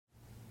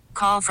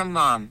call from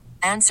mom.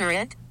 Answer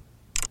it.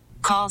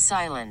 Call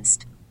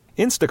silenced.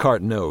 Instacart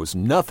knows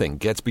nothing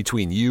gets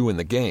between you and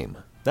the game.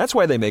 That's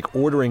why they make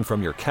ordering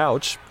from your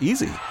couch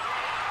easy.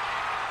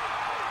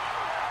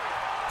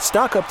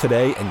 Stock up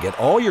today and get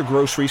all your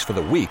groceries for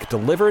the week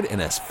delivered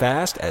in as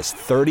fast as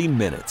 30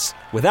 minutes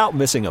without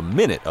missing a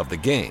minute of the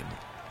game.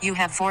 You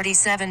have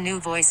 47 new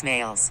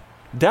voicemails.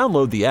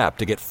 Download the app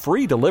to get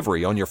free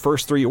delivery on your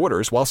first 3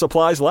 orders while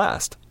supplies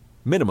last.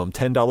 Minimum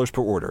 $10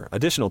 per order.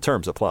 Additional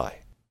terms apply.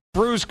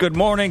 Bruce, good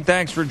morning.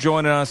 Thanks for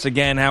joining us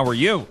again. How are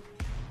you?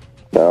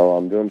 No,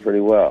 I'm doing pretty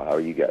well. How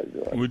are you guys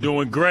doing? We're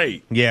doing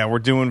great. Yeah, we're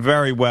doing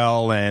very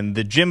well. And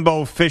the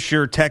Jimbo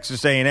Fisher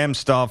Texas A&M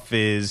stuff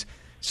is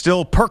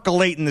still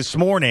percolating this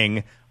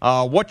morning.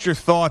 What's your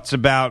thoughts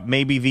about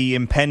maybe the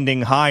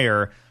impending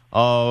hire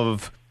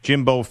of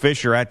Jimbo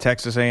Fisher at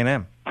Texas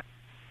A&M?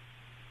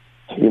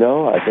 You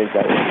know, I think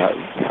that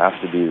would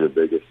have to be the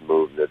biggest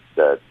move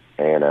that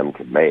A&M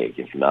could make.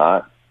 If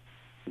not,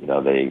 you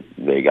know,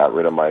 they got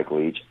rid of Mike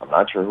Leach. I'm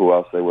not sure who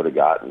else they would have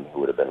gotten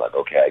who would have been like,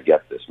 okay, I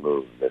get this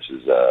move. This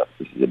is a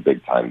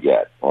big time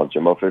get. Well,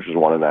 Jimbo Fisher's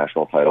won a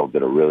national title,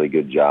 did a really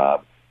good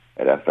job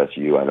at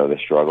FSU. I know they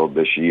struggled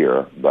this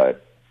year,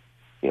 but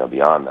you know,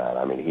 beyond that,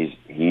 I mean,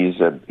 he's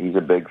a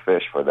big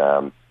fish for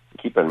them.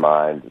 Keep in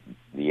mind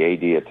the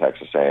AD at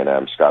Texas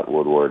A&M, Scott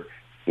Woodward.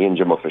 He and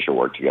Jimbo Fisher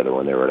worked together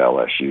when they were at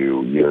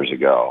LSU years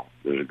ago.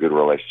 There's a good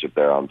relationship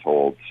there, I'm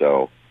told.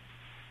 So,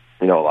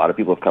 you know, a lot of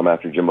people have come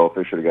after Jimbo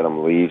Fisher to get him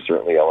to leave.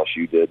 Certainly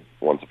LSU did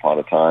once upon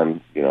a time,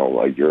 you know,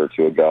 a year or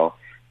two ago.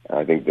 And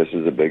I think this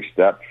is a big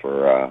step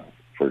for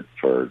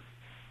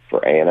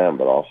A&M,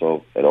 but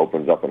also it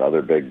opens up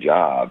another big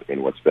job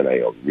in what's been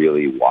a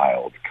really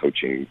wild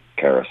coaching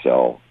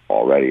carousel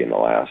already in the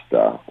last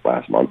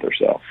month or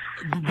so.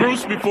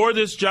 Bruce, before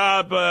this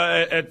job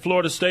at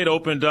Florida State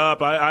opened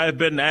up, I have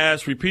been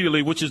asked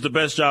repeatedly which is the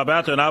best job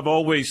out there, and I've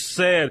always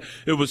said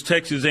it was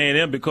Texas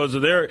A&M because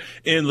of their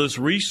endless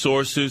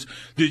resources.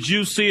 Did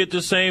you see it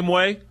the same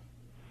way?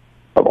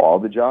 Of all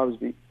the jobs,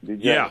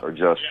 yeah. Or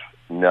just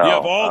no? Yeah,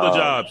 of all the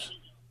jobs.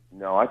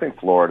 No, I think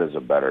Florida's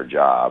a better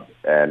job,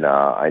 and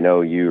I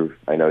know you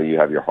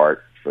have your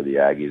heart for the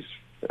Aggies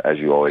as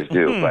you always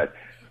do, but.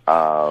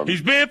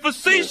 He's being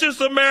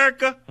facetious,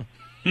 America.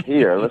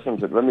 Here, let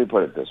me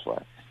put it this way.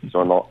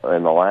 So in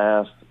the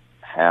last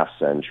half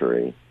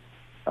century,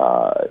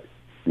 the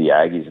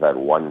Aggies have had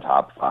one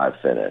top 5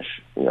 finish.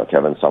 You know,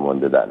 Kevin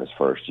Sumlin did that in his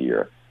first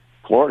year.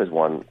 Florida's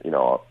won,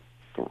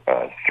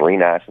 3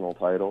 national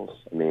titles.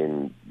 I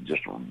mean,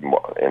 just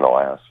in the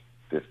last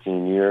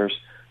 15 years.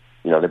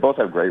 You know, they both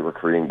have great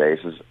recruiting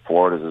bases.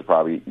 Florida's is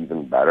probably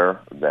even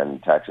better than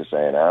Texas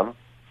A&M,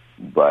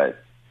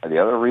 but the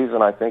other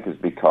reason I think is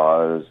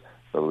because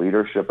the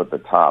leadership at the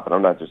top,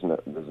 and this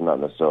is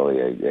not necessarily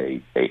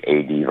a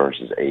AD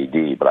versus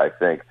AD, but I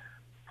think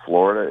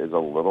Florida is a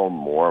little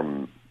more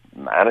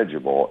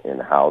manageable in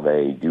how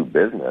they do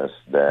business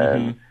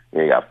than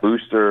you got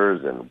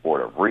boosters and board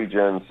of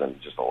regents and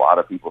just a lot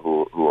of people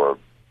who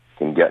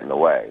can get in the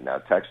way. Now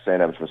Texas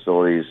A&M's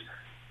facilities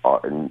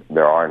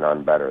there are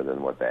none better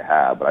than what they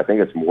have, but I think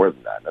it's more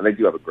than that. And they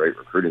do have a great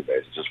recruiting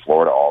base. It's just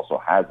Florida also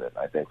has it.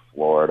 I think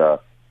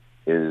Florida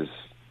is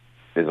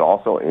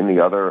also in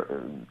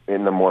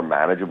the more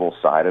manageable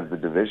side of the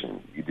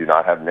division. You do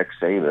not have Nick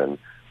Saban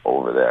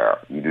over there.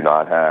 You do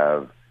not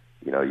have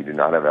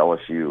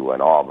LSU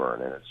and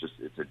Auburn, and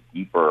it's a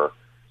deeper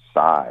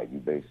side. You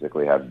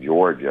basically have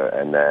Georgia,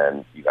 and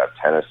then you have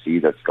Tennessee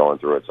that's going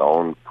through its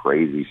own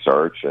crazy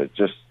search. It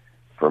just,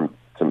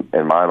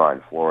 in my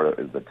mind,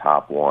 Florida is the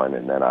top one,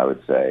 and then I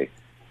would say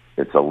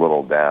it's a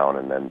little down,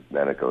 and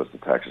then it goes to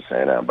Texas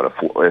A&M. But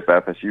if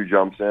FSU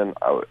jumps in,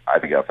 I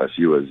think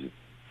FSU is,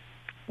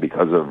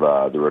 because of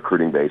the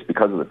recruiting base,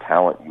 because of the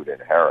talent you would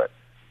inherit,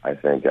 I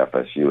think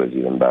FSU is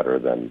even better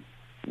than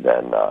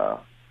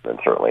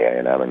certainly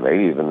A&M, and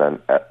maybe even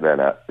than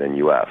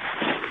UF.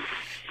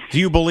 Do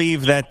you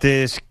believe that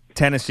this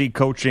Tennessee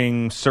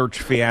coaching search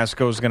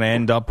fiasco is going to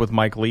end up with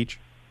Mike Leach?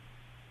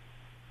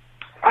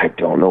 I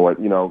don't know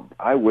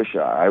I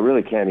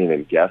really can't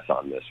even guess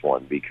on this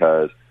one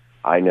because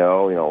I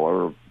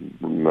know,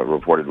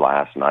 reported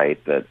last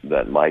night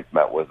that Mike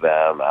met with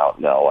them out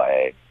in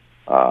L.A.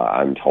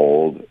 I'm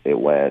told it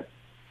went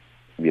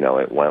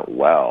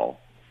well,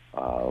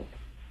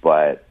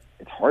 but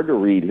it's hard to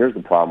read. Here's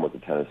the problem with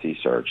the Tennessee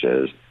search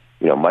is,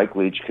 Mike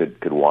Leach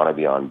could want to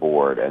be on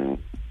board, and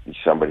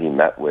somebody he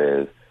met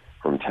with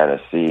from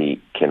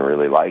Tennessee can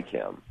really like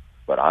him.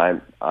 But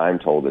I'm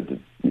told that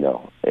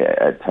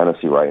at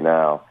Tennessee right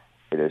now,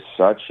 it is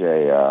such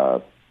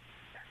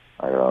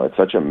it's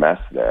such a mess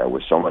there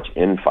with so much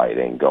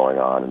infighting going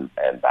on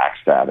and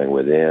backstabbing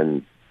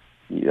within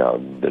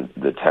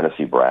the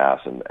Tennessee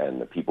brass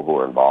and the people who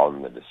are involved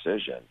in the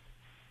decision,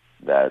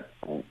 that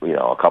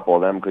a couple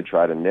of them could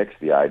try to nix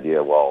the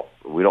idea. Well,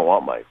 we don't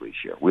want Mike Leach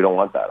here. We don't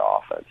want that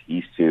offense.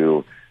 He's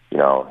too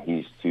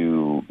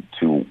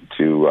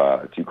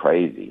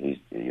crazy.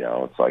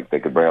 It's like they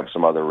could bring up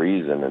some other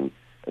reason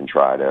and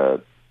try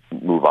to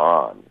move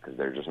on because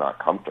they're just not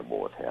comfortable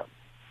with him.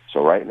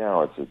 So right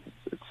now it's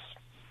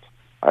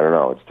I don't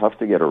know. It's tough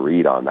to get a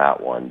read on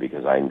that one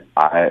because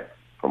I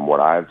from what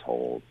I've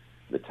told,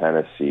 the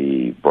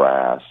Tennessee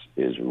brass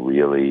is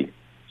really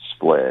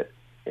split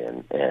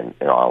in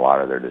a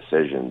lot of their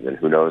decisions, and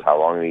who knows how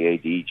long the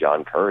AD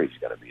John Curry's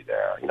going to be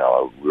there.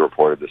 We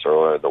reported this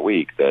earlier in the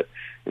week that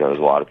there's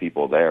a lot of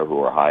people there who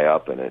are high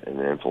up and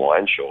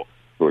influential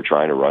who are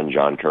trying to run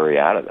John Curry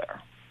out of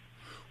there.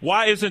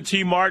 Why isn't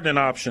T. Martin an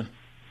option?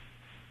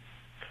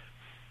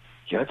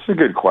 Yeah, that's a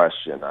good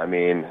question. I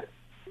mean,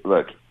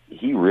 look,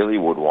 he really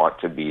would want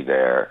to be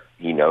there.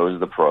 He knows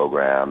the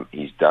program.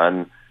 He's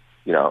done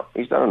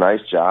a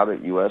nice job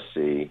at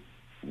USC.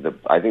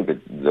 I think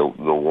the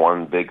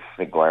one big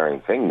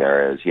glaring thing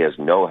there is he has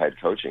no head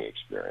coaching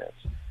experience.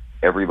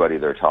 Everybody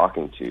they're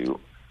talking to,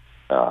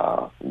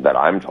 that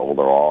I'm told,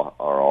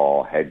 are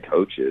all head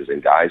coaches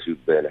and guys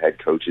who've been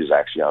head coaches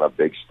actually on a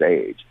big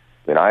stage.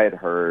 I mean, I had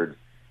heard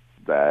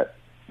that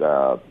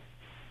the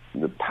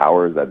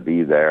powers that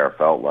be there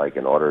felt like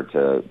in order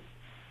to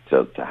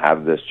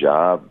have this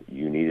job,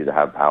 you needed to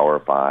have Power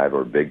 5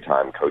 or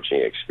big-time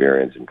coaching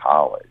experience in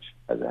college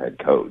as a head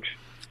coach.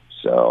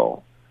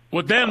 So,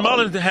 well, Dan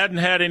Mullen hadn't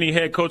had any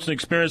head coaching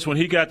experience when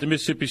he got the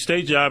Mississippi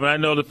State job, and I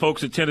know the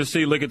folks at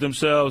Tennessee look at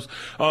themselves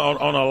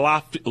on a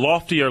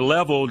loftier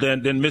level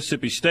than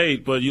Mississippi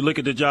State, but you look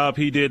at the job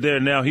he did there,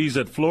 now he's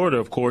at Florida,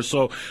 of course.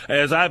 So,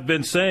 as I've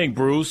been saying,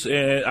 Bruce,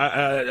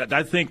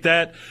 I think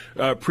that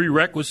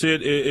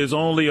prerequisite is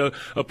only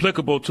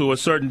applicable to a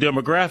certain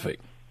demographic.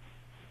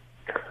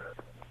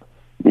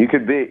 You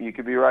could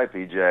be right,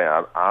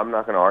 PJ. I'm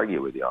not going to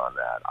argue with you on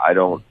that.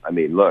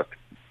 Look,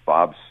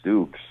 Bob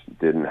Stoops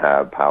didn't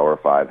have Power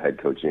 5 head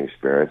coaching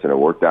experience, and it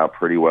worked out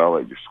pretty well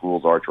at your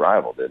school's arch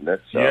rival, didn't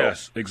it? So,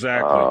 yes,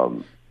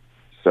 exactly.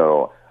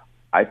 So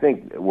I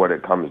think what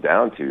it comes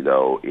down to,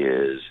 though,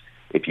 is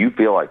if you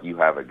feel like you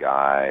have a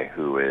guy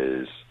who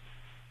is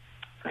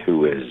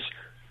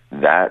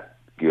that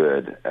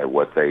good at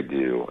what they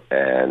do,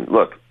 and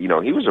look,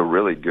 he was a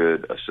really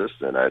good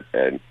assistant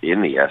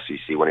in the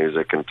SEC when he was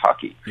at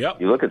Kentucky.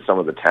 Yep. You look at some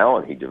of the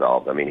talent he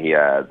developed. I mean, he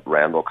had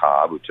Randall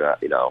Cobb, which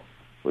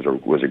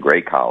was a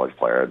great college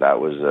player.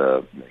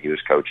 He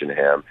was coaching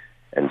him,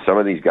 and some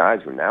of these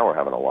guys who now are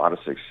having a lot of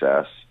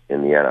success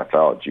in the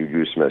NFL.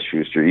 Juju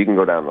Smith-Schuster. You can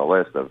go down the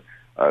list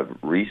of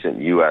recent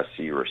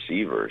USC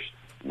receivers.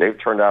 They've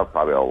turned out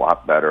probably a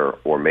lot better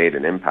or made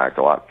an impact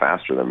a lot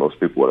faster than most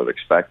people would have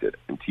expected.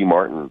 And T.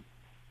 Martin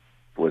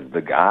was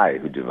the guy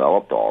who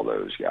developed all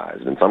those guys.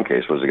 In some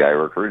cases, was the guy who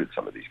recruited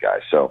some of these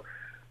guys. So,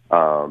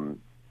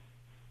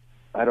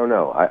 I don't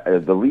know.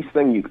 The least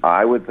thing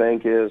I would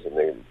think is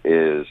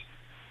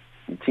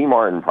T.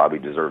 Martin probably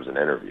deserves an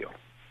interview.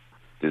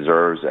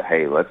 Deserves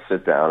hey, let's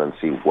sit down and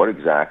see what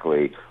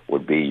exactly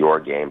would be your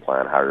game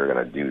plan, how you're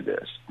going to do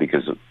this.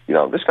 Because,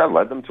 this guy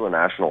led them to a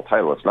national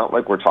title. It's not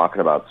like we're talking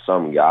about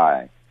some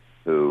guy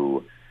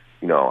who,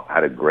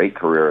 had a great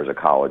career as a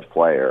college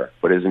player,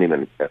 but isn't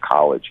even a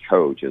college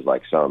coach, is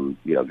like some,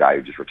 guy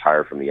who just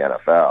retired from the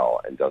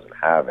NFL and doesn't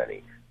have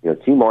any.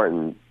 T.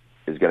 Martin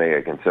is going to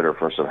get considered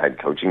for some head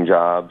coaching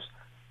jobs,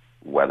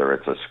 whether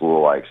it's a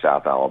school like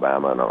South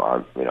Alabama,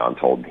 and I'm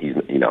told he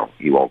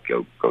won't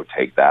go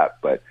take that,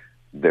 but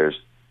there's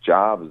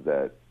jobs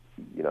that,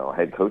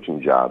 head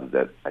coaching jobs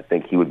that I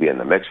think he would be in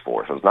the mix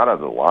for. So it's not out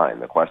of the line.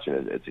 The question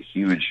is, it's a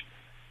huge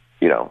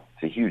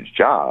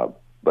job,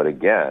 but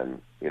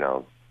again,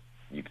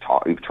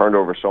 you've turned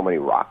over so many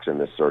rocks in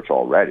this search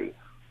already.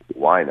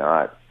 Why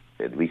not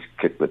at least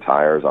kick the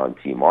tires on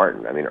T.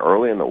 Martin? I mean,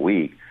 early in the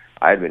week,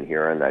 I'd been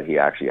hearing that he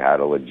actually had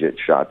a legit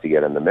shot to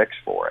get in the mix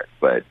for it,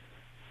 but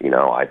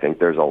I think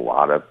there's a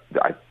lot of,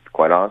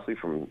 quite honestly,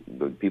 from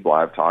the people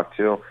I've talked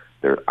to,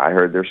 I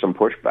heard there's some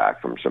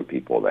pushback from some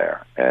people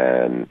there,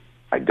 and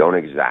I don't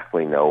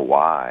exactly know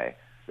why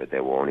that they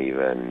wouldn't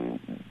even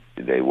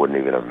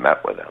have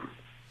met with him.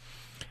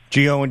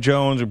 Gio and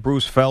Jones with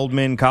Bruce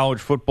Feldman, college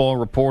football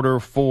reporter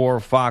for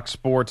Fox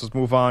Sports. Let's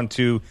move on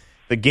to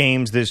the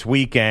games this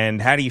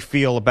weekend. How do you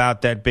feel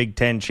about that Big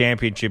Ten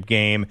championship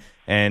game,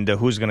 and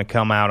who's going to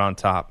come out on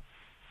top?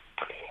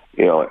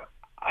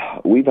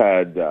 We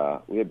had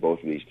both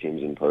of these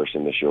teams in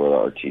person this year with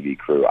our TV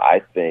crew.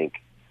 I think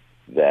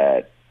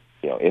that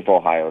if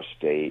Ohio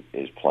State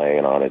is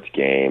playing on its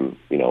game,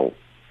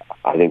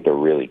 I think they're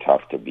really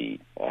tough to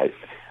beat.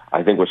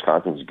 I think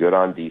Wisconsin's good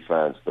on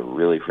defense. They're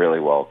really, really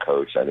well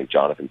coached. I think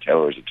Jonathan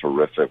Taylor is a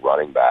terrific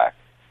running back.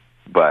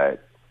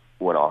 But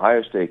when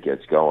Ohio State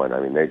gets going,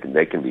 I mean,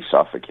 they can be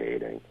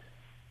suffocating.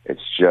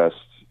 It's just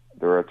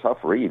they're a tough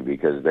read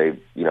because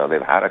they've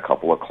had a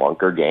couple of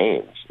clunker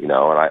games,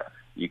 and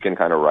you can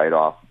kind of write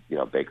off,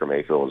 Baker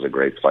Mayfield was a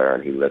great player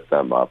and he lit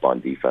them up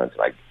on defense.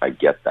 And I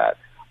get that.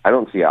 I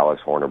don't see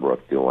Alex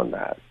Hornibrook doing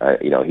that.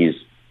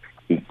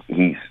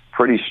 He's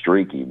pretty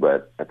streaky,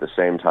 but at the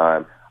same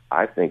time,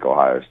 I think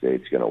Ohio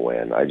State's going to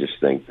win. I just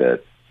think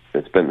that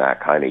it's been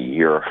that kind of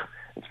year.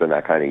 It's been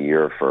that kind of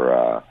year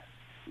for,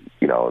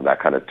 that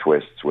kind of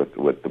twists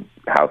with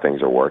how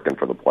things are working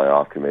for the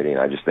playoff committee. And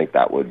I just think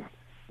that would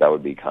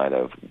be kind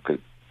of,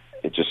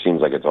 it just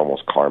seems like it's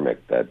almost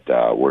karmic that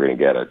we're going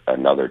to get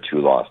another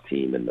 2-loss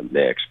team in the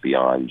mix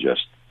beyond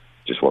just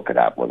just what could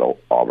happen with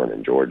Auburn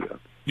and Georgia.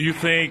 Do you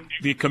think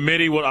the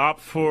committee would opt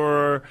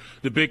for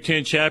the Big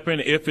Ten champion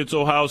if it's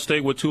Ohio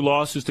State with 2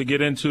 losses to get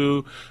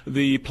into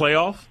the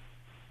playoff?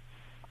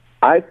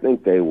 I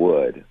think they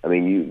would. I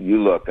mean,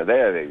 you look, they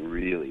had a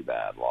really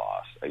bad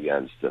loss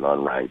against an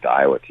unranked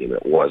Iowa team.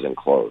 It wasn't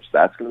close.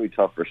 That's going to be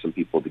tough for some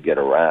people to get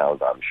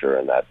around, I'm sure,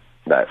 in that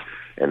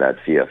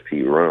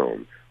CFP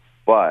room.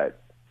 But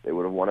they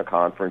would have won a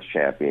conference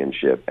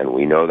championship, and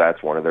we know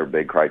that's one of their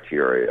big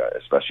criteria,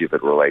 especially if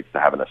it relates to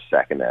having a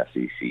second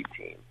SEC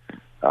team.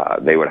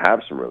 They would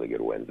have some really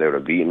good wins. They would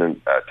have beaten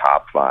a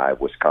top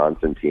 5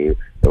 Wisconsin team.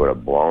 They would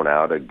have blown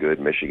out a good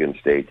Michigan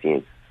State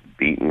team,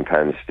 beaten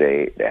Penn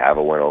State. They have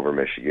a win over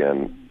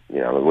Michigan. You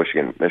know,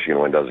 the Michigan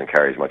win doesn't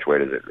carry as much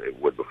weight as it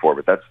would before,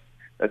 but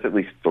that's at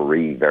least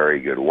 3 very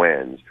good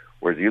wins.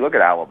 Whereas you look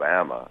at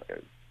Alabama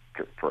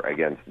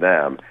against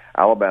them,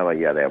 Alabama,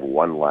 yeah, they have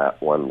one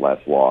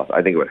less loss.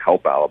 I think it would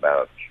help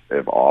Alabama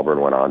if Auburn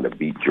went on to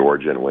beat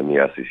Georgia and win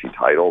the SEC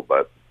title,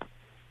 but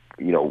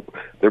you know,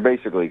 they're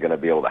basically going to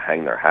be able to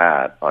hang their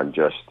hat on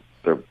just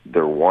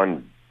their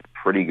one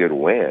pretty good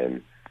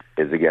win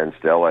is against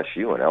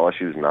LSU, and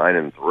LSU's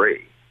 9-3.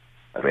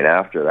 I mean,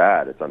 after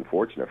that, it's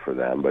unfortunate for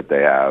them, but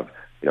they have,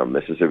 you know,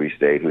 Mississippi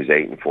State, who's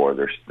 8-4.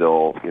 They're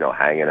still, you know,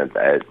 hanging at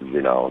the edge,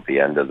 you know, at the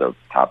end of the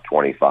top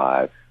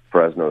 25.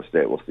 Fresno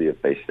State, we'll see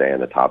if they stay in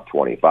the top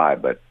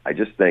 25. But I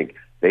just think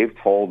they've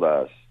told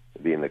us,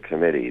 being the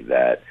committee,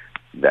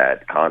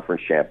 that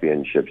conference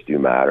championships do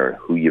matter.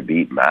 Who you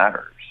beat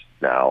matters.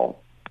 Now,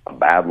 a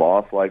bad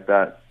loss like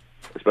that,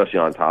 especially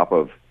on top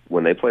of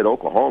when they played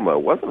Oklahoma,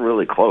 it wasn't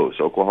really close.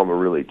 Oklahoma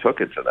really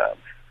took it to them.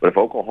 But if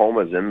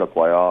Oklahoma's in the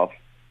playoff,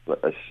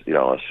 you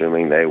know,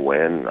 assuming they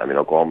win, I mean,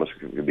 Oklahoma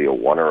could be a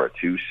 1 or a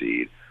 2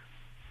 seed.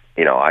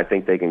 You know, I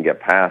think they can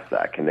get past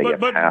that. Can they get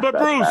past that? But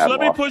Bruce,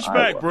 let me push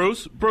back,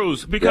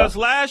 Bruce, because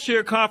last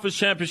year conference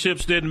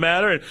championships didn't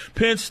matter, and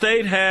Penn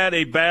State had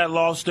a bad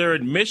loss there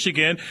at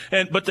Michigan,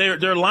 but their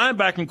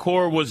linebacking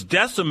core was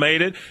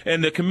decimated,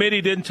 and the committee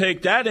didn't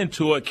take that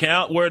into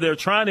account, where they're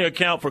trying to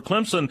account for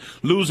Clemson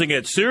losing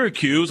at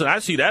Syracuse, and I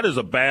see that as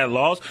a bad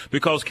loss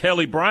because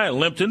Kelly Bryant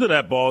limped into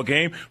that ball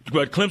game,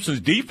 but Clemson's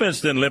defense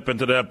didn't limp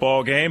into that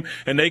ball game,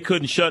 and they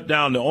couldn't shut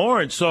down the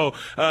Orange. So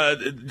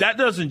that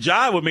doesn't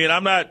jive with me, and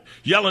I'm not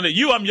yelling at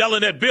you. I'm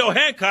yelling at Bill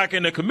Hancock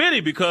and the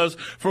committee, because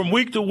from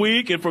week to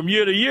week and from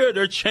year to year,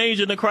 they're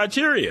changing the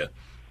criteria.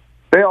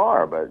 They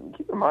are, but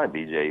keep in mind,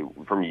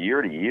 BJ, from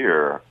year to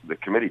year, the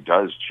committee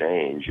does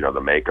change, you know, the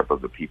makeup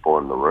of the people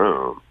in the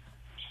room.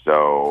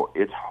 So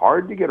it's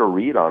hard to get a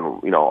read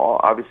on, you know,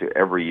 obviously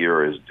every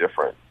year is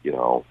different, you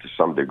know, to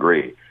some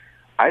degree.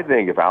 I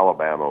think if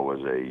Alabama was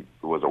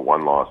a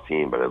one-loss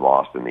team, but it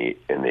lost in the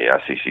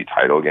SEC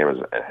title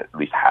game, at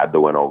least had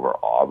the win over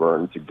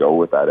Auburn to go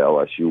with that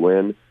LSU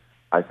win,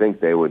 I think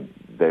they would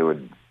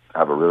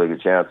have a really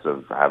good chance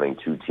of having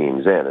 2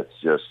 teams in. It's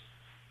just,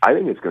 I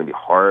think it's going to be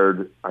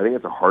hard. I think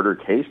it's a harder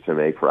case to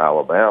make for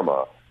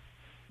Alabama,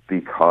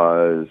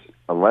 because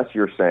unless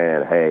you're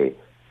saying, hey,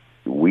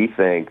 we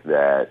think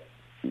that,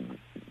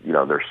 you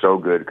know, they're so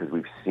good because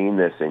we've seen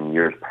this in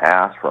years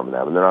past from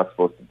them, and they're not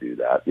supposed to do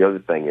that. The other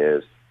thing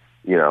is,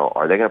 you know,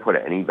 are they going to put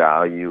any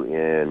value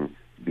in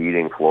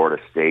beating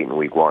Florida State in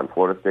week 1?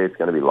 Florida State's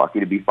going to be lucky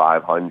to be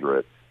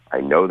 500.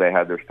 I know they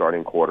had their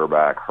starting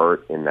quarterback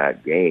hurt in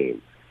that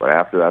game, but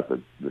after that,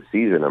 the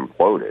season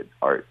imploded.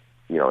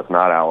 You know, it's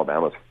not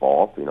Alabama's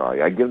fault. You know,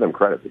 I give them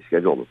credit. They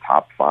scheduled a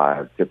top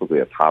 5, typically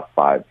a top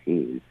 5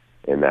 team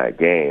in that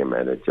game,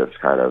 and it just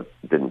kind of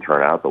didn't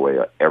turn out the way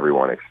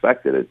everyone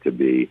expected it to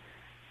be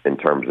in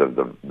terms of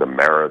the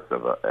merits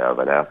of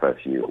an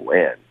FSU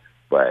win.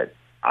 But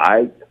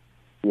I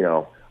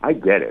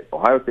get it.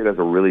 Ohio State has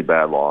a really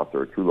bad loss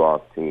or a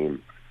 2-loss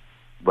team,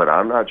 but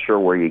I'm not sure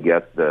where you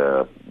get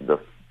the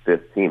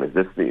 5th team.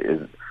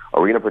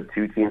 Are we going to put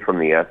 2 teams from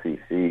the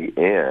SEC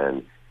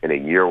in a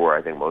year where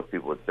I think most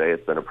people would say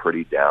it's been a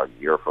pretty down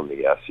year from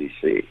the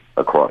SEC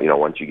across, you know,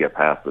 once you get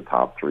past the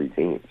top 3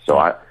 teams. So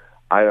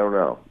I don't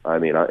know. I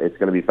mean, it's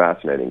going to be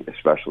fascinating,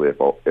 especially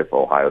if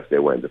Ohio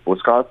State wins. If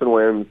Wisconsin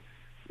wins,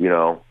 you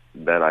know,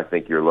 then I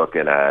think you're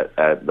looking at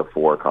the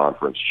 4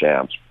 conference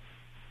champs.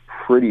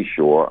 Pretty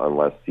sure,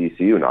 unless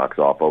TCU knocks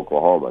off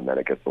Oklahoma, and then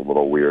it gets a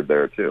little weird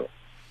there too.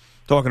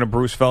 Talking to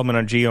Bruce Feldman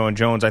on Gio and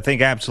Jones, I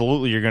think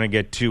absolutely you're going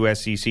to get 2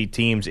 SEC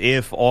teams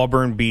if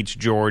Auburn beats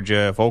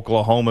Georgia, if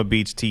Oklahoma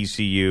beats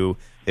TCU,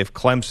 if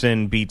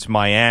Clemson beats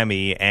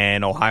Miami,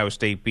 and Ohio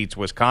State beats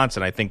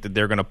Wisconsin. I think that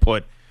they're going to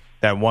put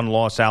that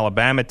 1-loss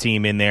Alabama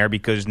team in there,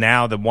 because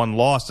now the 1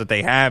 loss that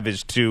they have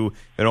is to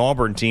an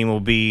Auburn team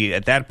will be,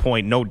 at that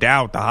point, no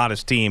doubt, the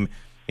hottest team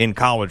in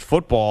college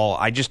football.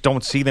 I just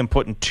don't see them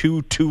putting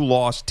 2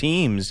 2-loss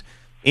teams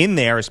in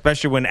there,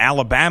 especially when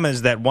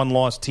Alabama's that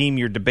 1-loss team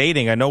you're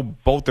debating. I know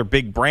both are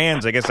big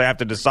brands. I guess I have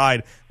to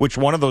decide which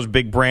one of those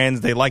big brands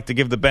they like to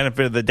give the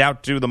benefit of the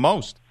doubt to the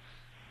most.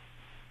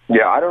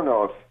 Yeah, I don't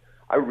know if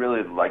I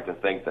really like to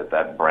think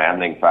that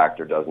branding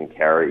factor doesn't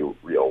carry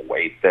real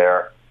weight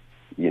there,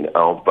 you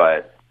know,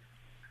 but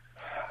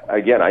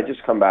again, I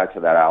just come back to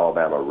that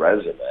Alabama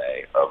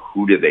resume of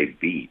who did they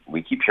beat.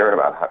 We keep hearing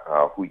about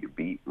how who you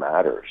beat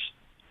matters,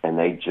 and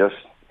it just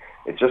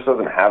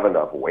doesn't have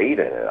enough weight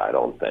in it, I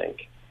don't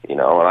think. And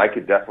I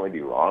could definitely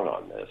be wrong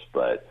on this,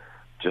 but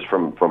just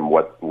from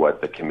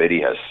what the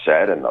committee has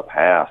said in the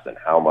past and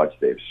how much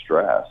they've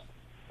stressed,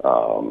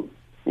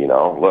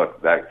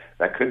 look,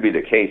 that could be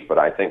the case, but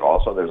I think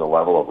also there's a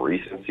level of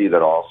recency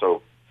that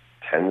also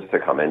tends to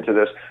come into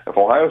this. If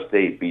Ohio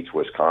State beats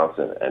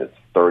Wisconsin and it's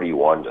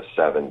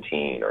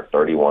 31-17 or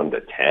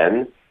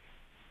 31-10,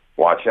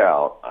 watch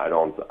out.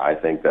 I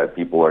think that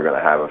people are going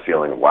to have a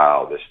feeling,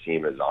 wow, this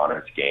team is on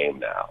its game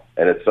now.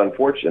 And it's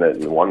unfortunate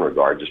in one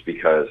regard just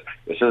because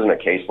this isn't a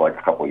case like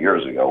a couple of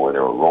years ago where they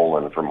were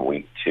rolling from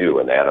week 2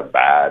 and they had a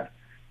bad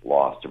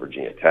loss to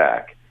Virginia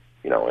Tech.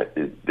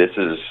 This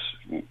is,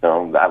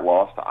 that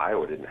loss to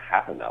Iowa didn't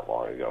happen that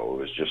long ago. It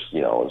was just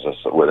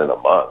within a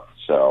month.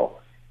 So,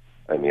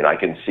 I mean, I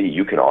can see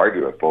you can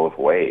argue it both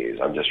ways.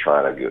 I'm just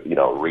trying to,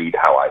 read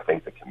how I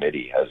think the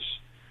committee has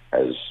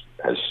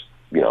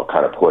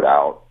kind of put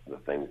out the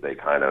things they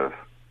kind of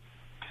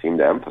seem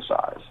to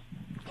emphasize.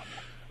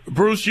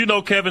 Bruce, you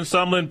know Kevin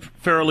Sumlin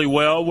fairly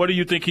well. Where do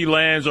you think he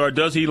lands, or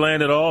does he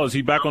land at all? Is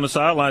he back on the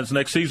sidelines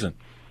next season?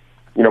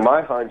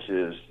 My hunch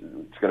is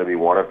it's going to be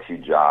one of two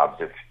jobs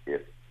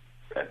if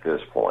at this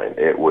point.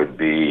 It would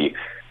be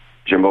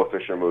Jimbo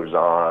Fisher moves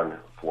on,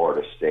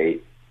 Florida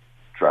State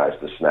tries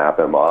to snap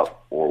him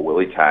up, or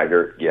Willie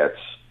Taggart gets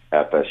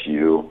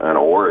FSU, and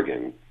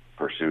Oregon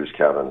pursues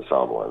Kevin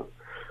Sumlin.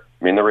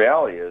 I mean, the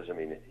reality is,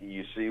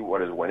 you see what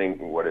his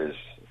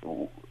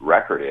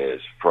record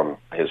is from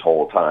his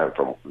whole time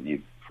from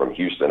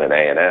Houston and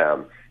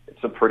A&M.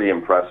 It's a pretty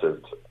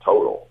impressive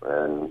total,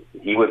 and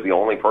he was the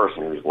only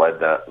person who's led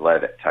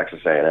Texas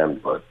A&M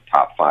to a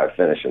top 5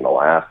 finish in the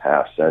last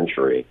half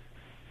century.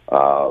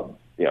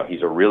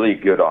 He's a really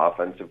good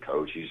offensive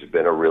coach. He's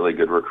been a really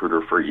good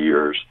recruiter for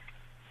years.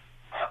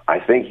 I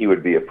think he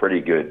would be a pretty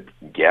good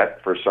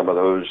get for some of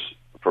those,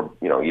 for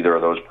either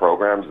of those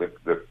programs.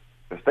 The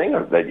thing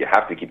that you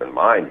have to keep in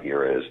mind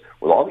here is,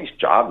 with all these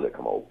jobs that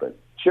come open,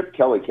 Chip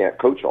Kelly can't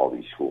coach all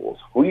these schools.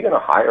 Who are you going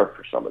to hire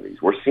for some of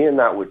these? We're seeing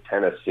that with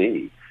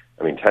Tennessee.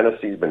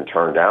 Tennessee's been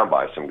turned down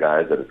by some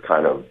guys that it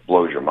kind of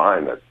blows your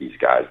mind that these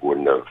guys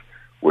wouldn't have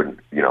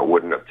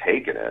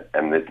taken it,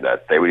 and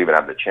that they would even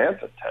have the chance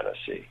at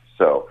Tennessee.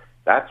 So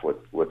that's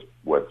what's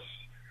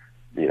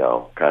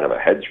kind of a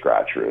head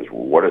scratcher is,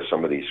 what are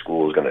some of these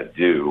schools going to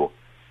do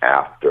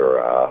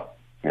after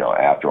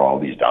all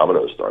these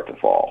dominoes start to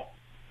fall?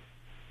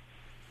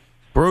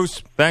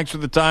 Bruce, thanks for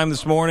the time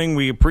this morning.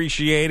 We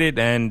appreciate it,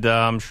 and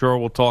I'm sure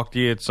we'll talk to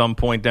you at some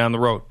point down the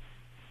road.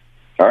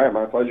 All right,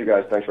 my pleasure,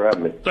 guys. Thanks for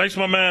having me. Thanks,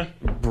 my man.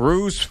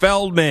 Bruce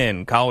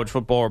Feldman, college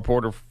football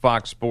reporter for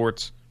Fox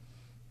Sports,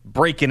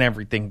 breaking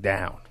everything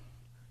down.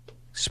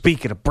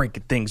 Speaking of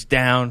breaking things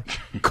down,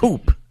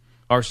 Coop,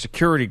 our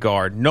security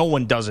guard, no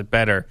one does it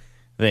better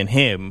than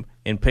him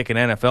in picking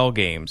NFL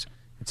games,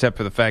 except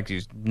for the fact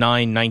he's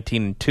 9,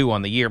 19, and 2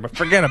 on the year. But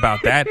forget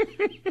about that.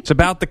 It's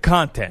about the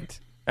content.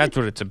 That's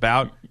what it's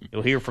about.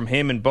 You'll hear from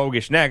him and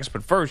Bogish next,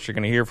 but first you're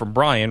going to hear from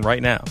Brian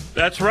right now.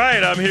 That's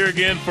right. I'm here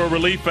again for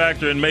Relief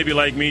Factor, and maybe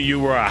like me, you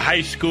were a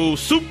high school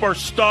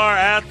superstar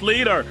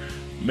athlete, or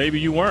maybe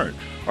you weren't.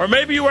 Or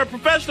maybe you were a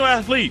professional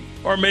athlete,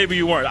 or maybe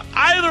you weren't.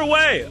 Either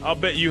way, I'll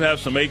bet you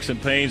have some aches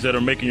and pains that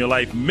are making your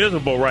life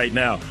miserable right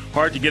now.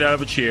 Hard to get out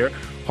of a chair,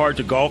 hard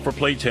to golf or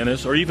play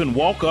tennis, or even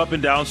walk up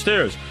and down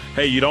stairs.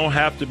 Hey, you don't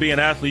have to be an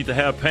athlete to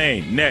have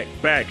pain. Neck,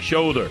 back,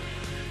 shoulder,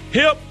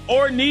 hip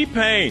or knee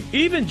pain,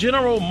 even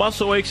general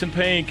muscle aches and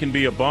pain can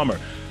be a bummer.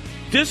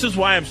 This is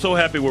why I'm so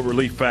happy with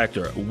Relief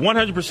Factor.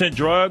 100%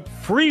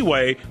 drug-free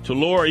way to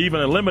lower or even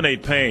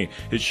eliminate pain.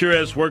 It sure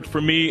has worked for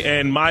me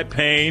and my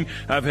pain.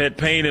 I've had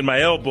pain in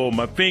my elbow,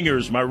 my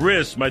fingers, my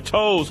wrists, my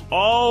toes,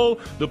 all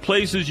the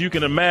places you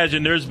can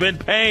imagine. There's been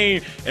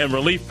pain, and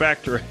Relief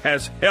Factor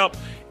has helped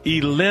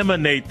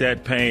eliminate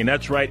that pain.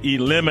 That's right,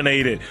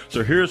 eliminate it.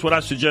 So here's what I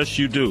suggest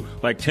you do,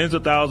 like tens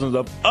of thousands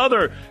of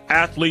other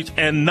athletes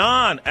and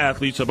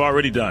non-athletes have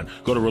already done.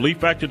 Go to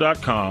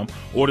ReliefFactor.com,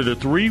 order the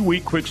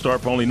 3-week quick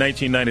start for only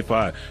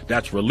 $19.95.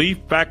 That's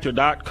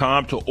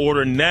ReliefFactor.com to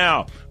order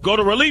now. Go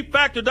to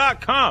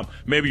ReliefFactor.com.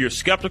 Maybe you're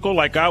skeptical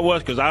like I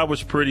was, because I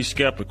was pretty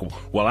skeptical.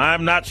 Well,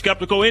 I'm not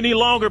skeptical any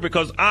longer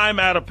because I'm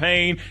out of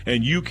pain,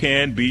 and you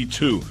can be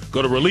too.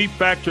 Go to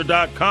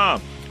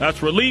ReliefFactor.com. That's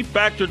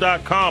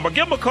ReliefFactor.com, or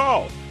give them a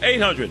call,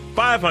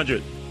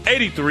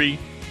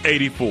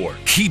 800-500-8384.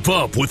 Keep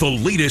up with the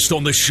latest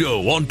on the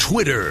show on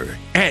Twitter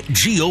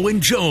 @Gio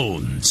and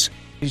Jones.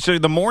 So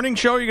the morning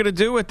show you're going to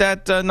do at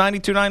that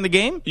 92.9 The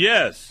Game?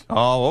 Yes.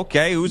 Oh,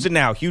 okay. Who's it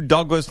now? Hugh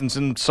Douglas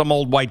and some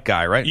old white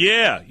guy, right?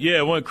 Yeah.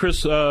 One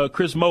Chris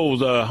Mo's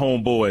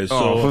homeboys.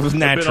 So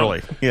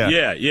naturally.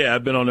 Yeah.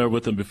 I've been on there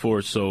with him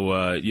before.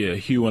 So,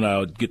 Hugh and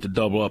I'll get to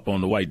double up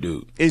on the white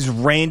dude. Is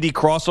Randy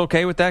Cross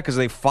okay with that? Because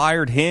they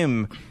fired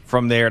him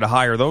from there to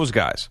hire those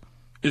guys.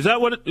 Is that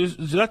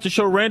is that the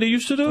show Randy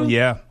used to do?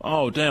 Yeah.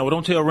 Oh, damn. Well,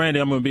 don't tell Randy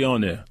I'm going to be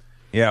on there.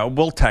 Yeah,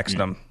 we'll text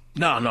him.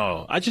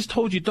 No. I just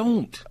told you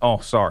don't. Oh,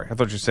 sorry. I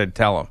thought you said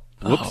tell him.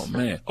 Oh,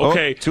 man.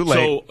 Okay, too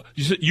late.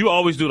 So you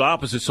always do the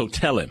opposite, so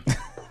tell him.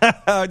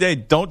 Hey,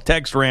 don't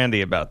text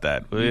Randy about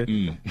that, will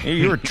you?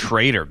 You're a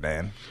traitor,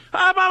 man.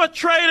 I'm a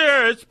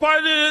traitor. It's part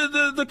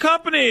of the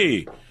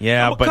company.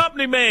 Yeah, I'm a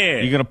company man.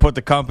 You're going to put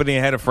the company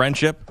ahead of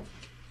friendship?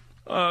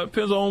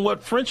 Depends on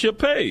what friendship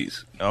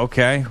pays.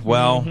 Okay,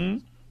 well,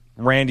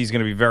 Randy's going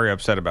to be very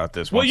upset about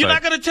this. Well, you're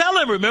not going to tell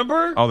him,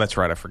 remember? Oh, that's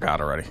right. I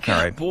forgot already. All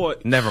right. Boy.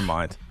 Never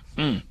mind.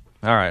 All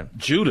right.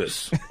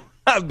 Judas.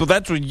 But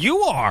that's what you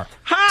are.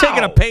 How?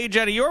 Taking a page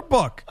out of your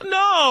book.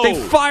 No. They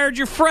fired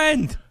your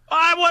friend.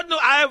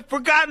 I have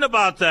forgotten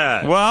about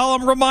that. Well,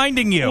 I'm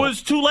reminding you. Well,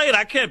 it's too late.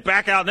 I can't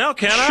back out now,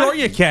 can I? Sure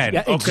you can.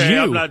 Yeah, it's Okay, you.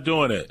 I'm not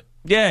doing it.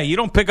 Yeah, you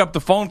don't pick up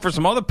the phone for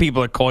some other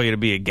people that call you to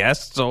be a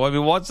guest. So, I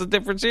mean, what's the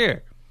difference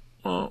here?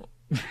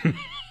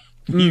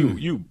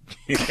 You.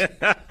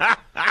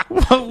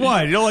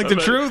 What? You don't like the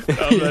truth?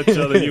 I'm not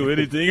telling you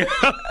anything.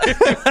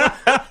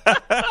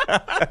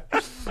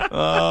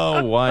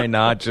 Oh, why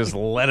not just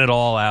let it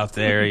all out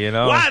there, you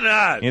know? Why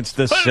not? It's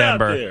Put it out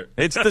December. there.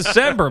 It's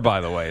December,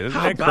 by the way. Isn't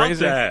How that about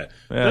crazy? that?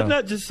 Yeah. Doesn't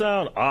that just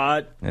sound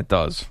odd? It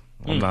does.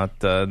 I'm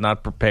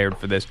not prepared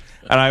for this.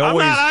 And I I'm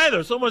always not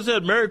either. Someone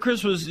said Merry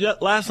Christmas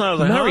last night. I was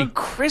like, Merry huh?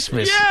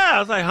 Christmas. Yeah. I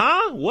was like,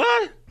 huh?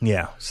 What?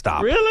 Yeah,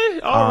 stop.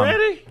 Really?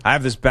 Already? I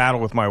have this battle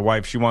with my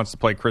wife. She wants to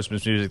play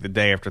Christmas music the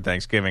day after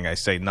Thanksgiving. I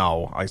say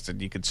no. I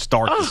said you could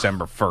start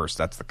December 1st.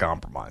 That's the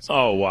compromise.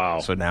 Oh, wow.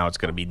 So now it's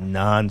going to be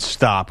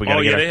nonstop. We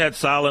got to they had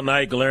Silent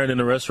Night glaring in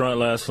the restaurant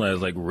last night. I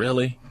was like,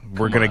 really?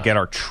 We're going to get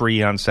our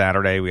tree on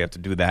Saturday. We have to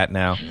do that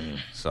now.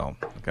 So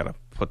we got to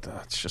put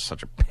it's just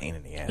such a pain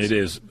in the ass. It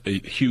is a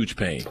huge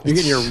pain. You're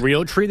getting your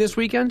real tree this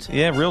weekend?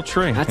 Yeah, real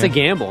tree. That's a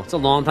gamble. It's a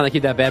long time to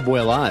keep that bad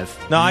boy alive.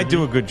 No, I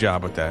do a good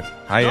job with that.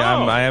 I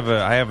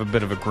have a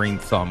bit of a green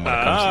thumb when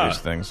it comes to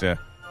these things. Yeah,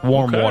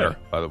 warm water,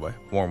 by the way.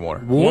 Warm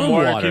water. Warm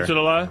water keeps it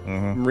alive?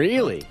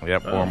 Really?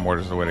 Yep, warm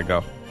water is the way to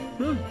go.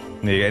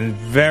 Yeah,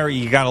 and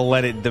you got to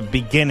let it. The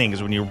beginning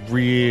is when you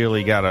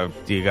really gotta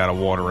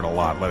water it a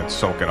lot. Let it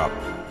soak it up.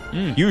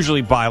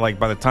 Usually by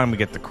the time we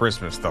get to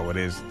Christmas, though,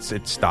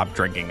 it's stopped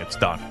drinking. It's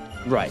done.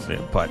 Right.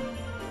 So, but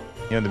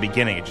in the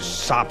beginning, it just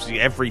sops you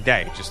every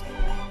day. Just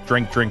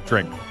drink.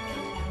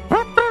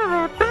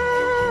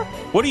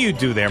 What do you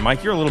do there,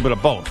 Mike? You're a little bit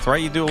of both,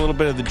 right? You do a little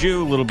bit of the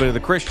Jew, a little bit of the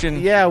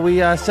Christian. Yeah, we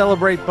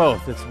celebrate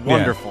both. It's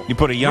wonderful. Yeah. You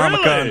put a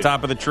yarmulke Really? on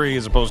top of the tree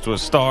as opposed to a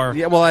star.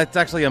 Yeah, well, it's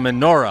actually a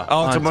menorah.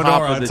 Oh, it's a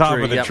menorah on top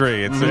of the Yep.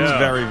 tree. It's Yeah.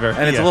 very, very...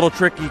 And it's yeah. a little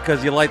tricky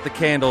because you light the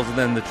candles and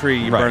then the tree,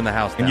 you burn the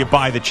house down. And you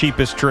buy the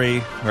cheapest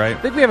tree, right?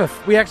 I think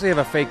we actually have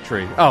a fake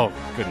tree. Oh,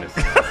 goodness.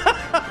 So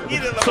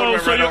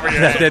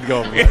That did go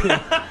over my head.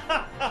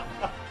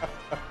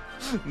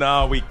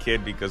 No, we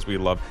kid because we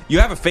love... You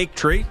have a fake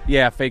tree?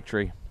 Yeah, fake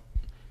tree.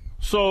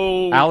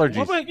 So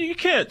Allergies. Well, you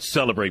can't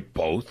celebrate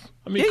both.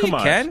 I mean, Yeah, come you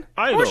on. can.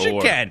 Either Of course you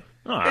or. can.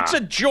 It's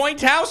a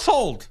joint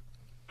household.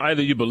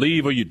 Either you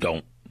believe or you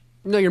don't.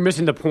 No, you're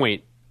missing the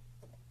point.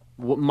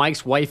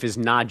 Mike's wife is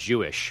not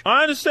Jewish,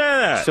 I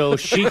understand that. so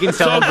she can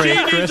So celebrate she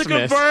needs to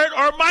Christmas. convert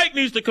or Mike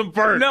needs to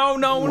convert. No.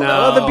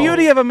 Well, the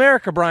beauty of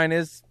America, Brian,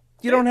 is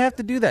you don't have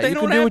to do that. They You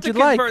don't can do have what to you'd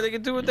convert. like. They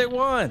can do what they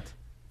want.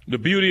 The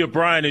beauty of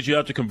Brian is you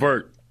have to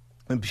convert.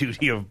 The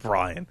beauty of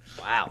Brian.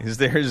 Wow. Is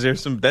there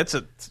some... That's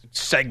a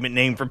segment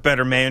name for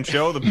Better Man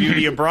Show, The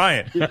Beauty of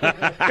Brian.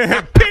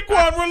 Pick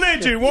one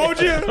religion,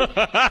 won't you?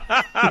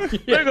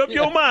 Make up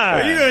your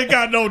mind. You ain't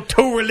got no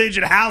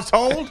two-religion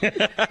household.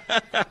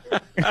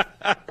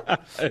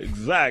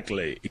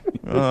 Exactly.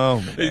 Oh,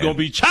 man. It's going to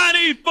be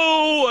Chinese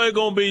food or it's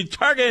going to be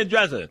turkey and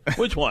dressing.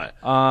 Which one?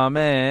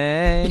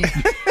 Man.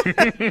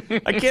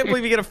 I can't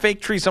believe you get a fake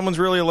tree. Someone's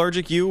really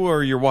allergic, you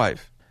or your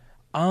wife?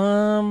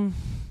 My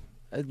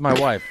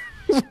wife.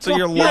 So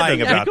you're lying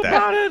think about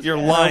about that. it. You're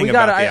lying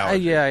about the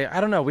allergy. I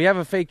don't know. We have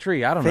a fake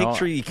tree. I don't know. Fake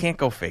tree, you can't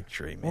go fake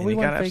tree, man. Well, we you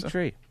want gotta a have fake some,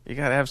 tree. You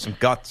gotta have some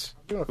guts.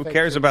 Doing a Who fake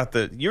cares tree. about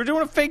the... You're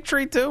doing a fake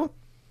tree, too?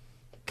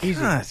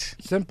 Easy. God.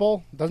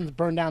 Simple. Doesn't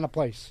burn down the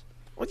place.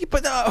 What you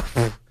put...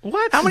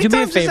 What? How many Do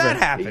me a times does favor. that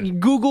happen?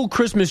 Google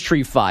Christmas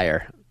tree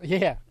fire.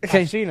 Yeah.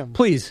 Okay, I've seen them.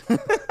 Please.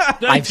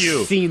 Thank I've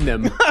you. seen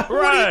them. What do you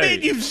Right.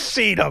 mean you've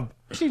seen them?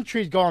 I've seen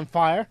trees go on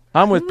fire.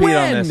 I'm with Pete on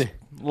When? this.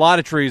 A lot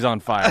of trees on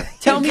fire.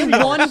 Tell me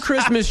one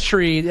Christmas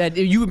tree that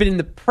you've been in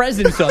the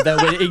presence of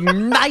that would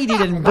ignited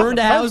and burned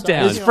a house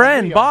down. His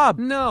friend, Bob.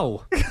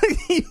 No.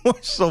 You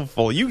are so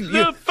full.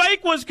 The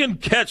fake ones can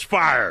catch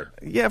fire.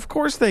 Yeah, of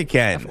course they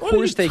can. Of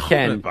course they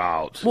can.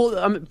 About?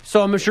 Well,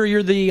 so I'm sure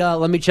you're the.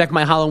 Let me check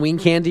my Halloween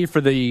candy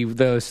for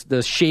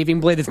the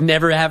shaving blade that's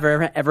never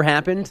ever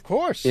happened. Of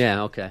course.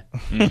 Yeah. Okay.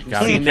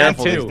 Gotta be Seen that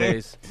careful too. these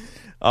days.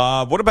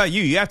 What about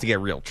you? You have to get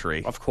real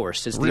tree. Of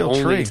course, it's Real the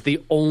only. tree. It's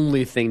the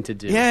only thing to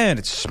do. Yeah, and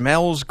it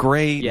smells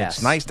great. Yes.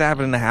 It's nice to have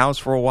it in the house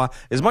for a while.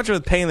 As much of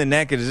a pain in the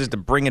neck as it is to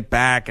bring it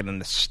back and then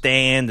the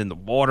stand and the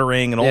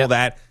watering and all Yep.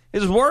 that,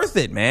 is worth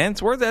it, man.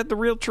 It's worth it at the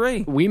real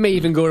tree. We may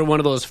even go to one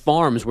of those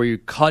farms where you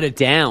cut it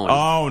down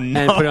no.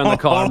 and put it on the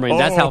car.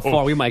 That's how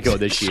far we might go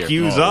this year.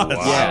 Excuse us.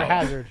 Wow. Yeah.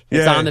 Hazard.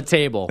 It's on the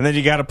table. And then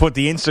you got to put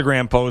the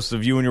Instagram post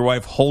of you and your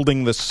wife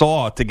holding the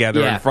saw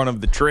together in front of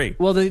the tree.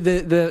 Well,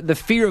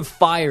 the fear of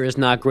fire is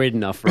not great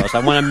enough for us. I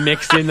want to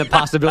mix in the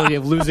possibility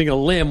of losing a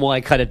limb while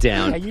I cut it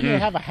down. Yeah, you may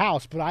have a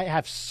house, but I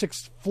have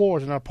 6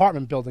 floors in an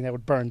apartment building that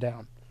would burn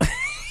down.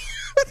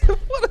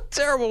 What a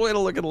terrible way to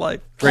look at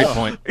life. Great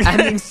point. I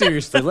mean,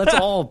 seriously, let's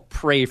all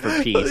pray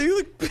for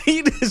peace.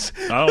 Pete is.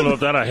 I don't know if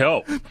that'll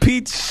help.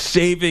 Pete's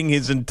saving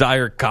his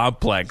entire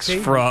complex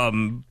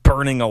from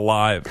burning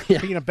alive.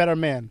 Being a better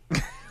man.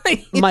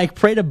 Mike,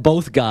 pray to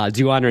both gods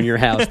you honor in your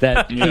house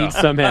that Pete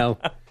somehow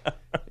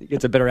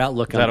gets a better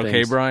outlook on Is that okay,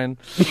 things. Brian?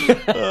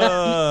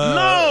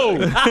 No!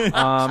 It's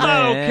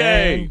not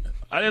okay.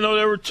 I didn't know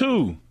there were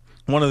 2.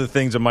 One of the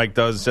things that Mike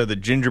does said the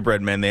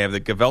gingerbread men, they have the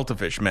gefilte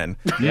fish men,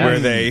 where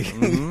they.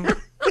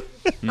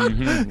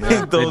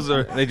 Those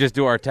are. They just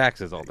do our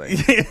taxes all day.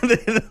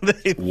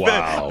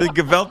 Wow. The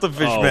gefilte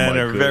fish men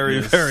are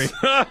very, very.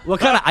 What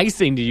kind of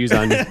icing do you use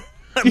on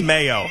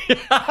mayo.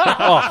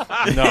 Oh,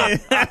 no.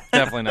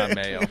 Definitely not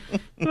mayo.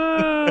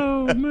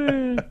 Oh,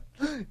 man.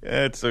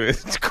 It's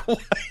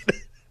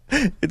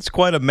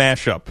quite a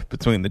mashup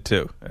between the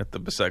two at the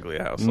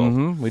Biseglia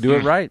household. We do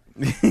it right.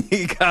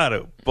 You got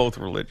to. Both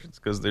religions,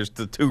 because there's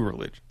the 2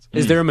 religions.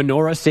 Is there a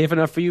menorah safe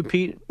enough for you,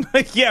 Pete?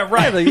 Yeah,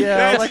 right.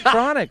 Yeah,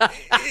 electronic.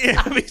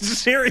 I mean,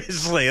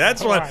 seriously,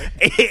 that's what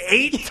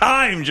 8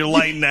 times you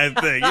lighten that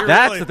thing. You're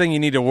That's really, the thing you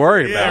need to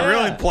worry yeah, about.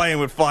 really playing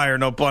with fire,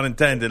 no pun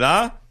intended,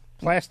 huh?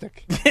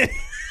 Plastic.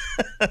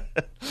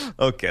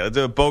 Okay, let's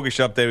do a bogus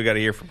update. We got to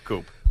hear from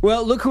Coop.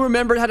 Well, look who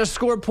remembered how to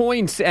score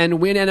points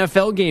and win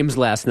NFL games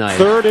last night.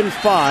 3rd and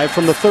 5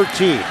 from the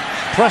 13.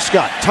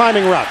 Prescott,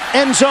 timing route.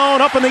 End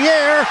zone, up in the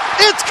air.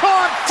 It's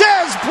caught.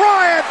 Dez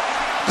Bryant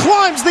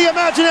climbs the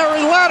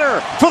imaginary ladder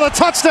for the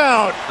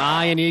touchdown.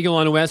 An Eagle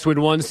on Westwood,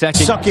 1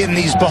 second. Suck in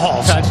these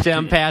balls.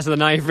 Touchdown pass of the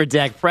night for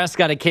Dak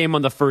Prescott. It came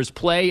on the first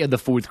play of the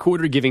 4th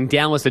quarter, giving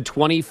Dallas a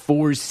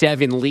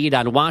 24-7 lead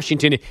on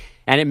Washington.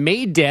 And it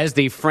made Dez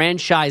the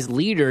franchise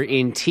leader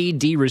in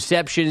TD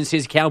receptions.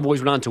 His Cowboys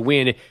went on to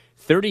win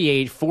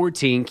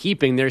 38-14,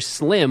 keeping their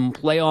slim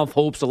playoff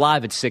hopes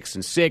alive at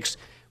 6-6.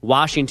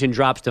 Washington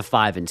drops to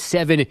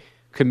 5-7,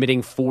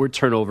 committing 4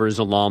 turnovers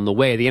along the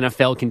way. The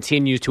NFL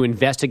continues to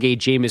investigate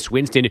Jameis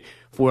Winston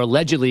for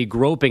allegedly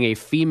groping a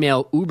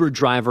female Uber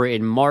driver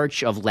in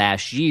March of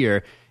last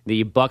year.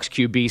 The Bucs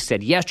QB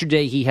said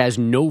yesterday he has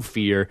no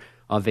fear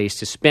of a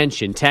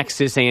suspension.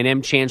 Texas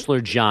A&M Chancellor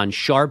John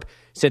Sharp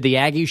said the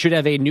Aggies should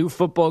have a new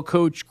football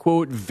coach,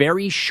 quote,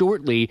 very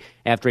shortly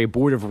after a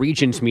Board of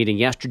Regents meeting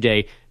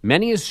yesterday.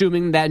 Many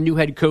assuming that new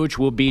head coach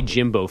will be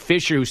Jimbo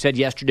Fisher, who said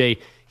yesterday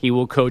he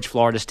will coach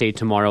Florida State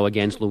tomorrow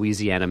against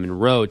Louisiana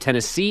Monroe.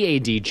 Tennessee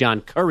AD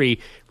John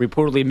Curry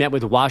reportedly met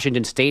with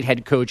Washington State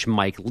head coach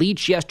Mike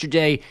Leach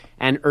yesterday,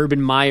 and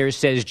Urban Meyer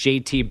says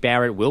J.T.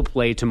 Barrett will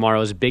play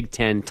tomorrow's Big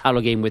Ten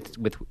title game with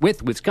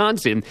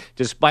Wisconsin,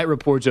 despite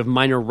reports of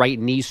minor right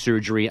knee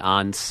surgery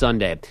on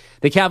Sunday.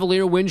 The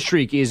Cavalier win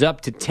streak is up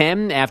to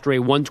 10 after a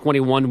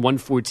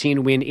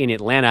 121-114 win in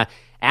Atlanta.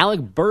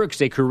 Alec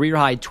Burks, a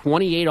career-high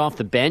 28 off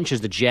the bench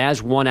as the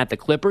Jazz won at the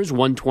Clippers,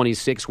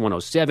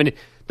 126-107.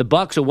 The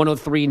Bucks, a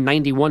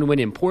 103-91 win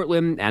in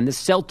Portland, and the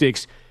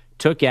Celtics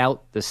took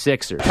out the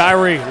Sixers.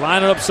 Kyrie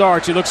lining up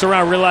Sarge. He looks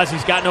around, realizes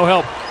he's got no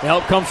help. The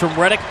help comes from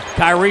Redick.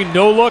 Kyrie,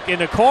 no look in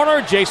the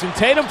corner. Jason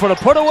Tatum for the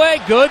put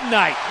away. Good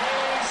night.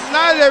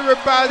 Not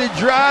everybody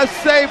drive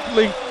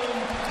safely.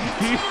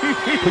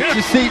 Put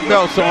your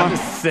seatbelts on.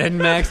 Said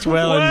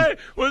Maxwell. What?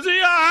 Was he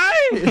all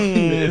right?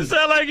 It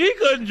sounded like he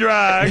couldn't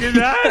drive.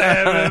 Not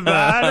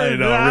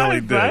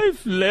everybody drive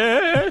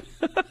safely.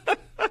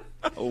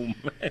 Oh, man.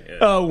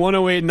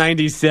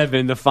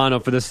 108-97, the final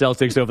for the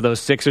Celtics over those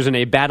Sixers in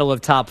a battle of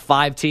top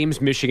 5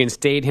 teams. Michigan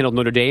State handled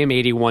Notre Dame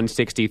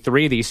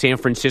 81-63. The San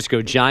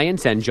Francisco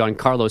Giants and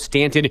Giancarlo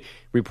Stanton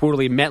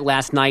reportedly met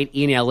last night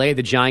in L.A.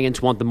 The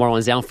Giants want the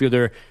Marlins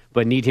outfielder,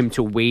 but need him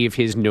to waive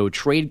his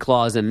no-trade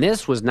clause, and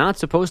this was not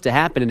supposed to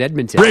happen in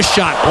Edmonton. Wrist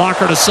shot,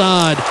 blocker to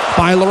Saad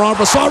by Laurent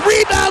Brassard.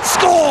 Rebound,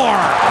 score!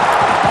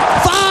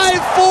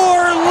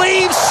 5-4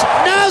 Leafs.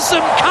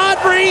 Nazem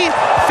Kadri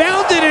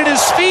found it at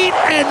his feet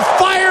and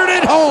fired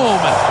it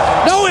home.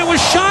 No, it was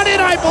shot in,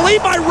 I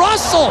believe, by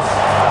Russell.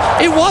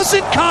 It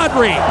wasn't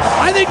Kadri.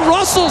 I think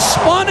Russell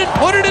spun and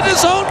put it in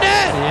his own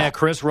net. Yeah,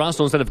 Chris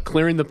Russell, instead of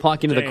clearing the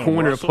puck into the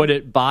corner, Russell. put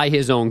it by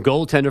his own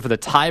goaltender for the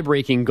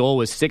tie-breaking goal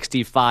with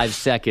 65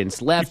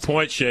 seconds left.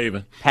 Point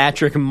shaving.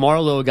 Patrick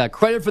Marleau got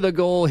credit for the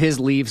goal. His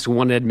Leafs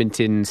won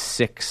Edmonton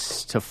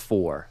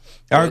 6-4.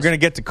 All right, we're going to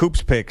get to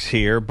Coop's picks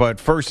here, but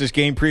first, this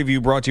game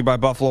preview brought to you by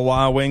Buffalo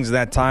Wild Wings.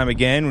 That time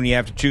again, when you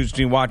have to choose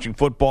between watching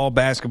football,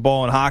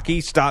 basketball, and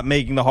hockey, stop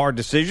making the hard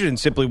decision and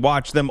simply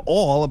watch them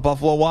all at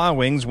Buffalo Wild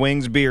Wings.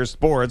 Wings, beer,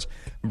 sports.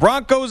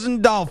 Broncos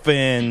and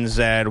Dolphins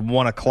at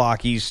 1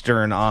 o'clock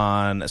Eastern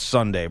on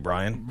Sunday,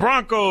 Brian.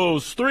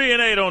 Broncos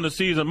 3-8 on the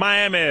season.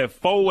 Miami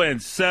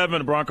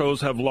 4-7.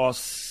 Broncos have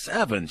lost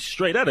 7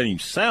 straight. That doesn't even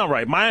sound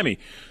right. Miami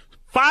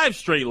 5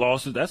 straight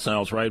losses. That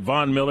sounds right.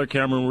 Von Miller,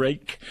 Cameron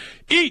Rake,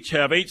 each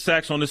have 8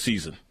 sacks on the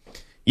season.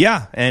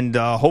 Yeah, and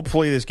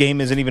hopefully this game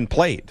isn't even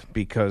played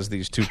because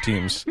these two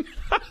teams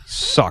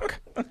suck.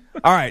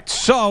 All right,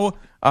 so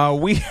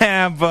we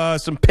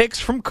have some picks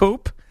from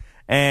Coop,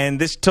 and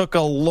this took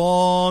a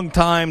long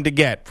time to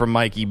get from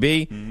Mikey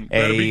B.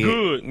 Better be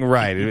good.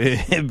 Right,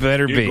 it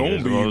better be.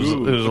 It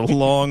was a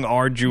long,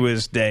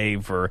 arduous day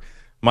for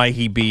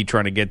Mikey B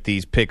trying to get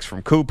these picks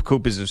from Coop.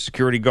 Coop is a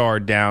security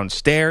guard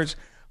downstairs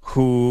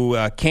who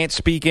can't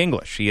speak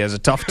English. He has a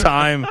tough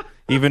time.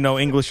 Even though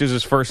English is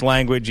his first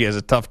language, he has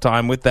a tough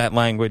time with that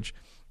language,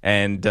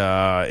 and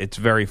it's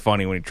very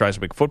funny when he tries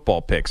to make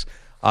football picks.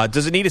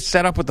 Does it need a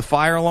setup with the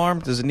fire alarm?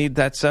 Does it need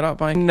that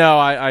setup, Mike? No,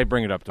 I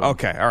bring it up to him.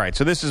 Okay, all right.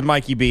 So this is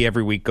Mikey B.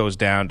 Every week goes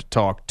down to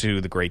talk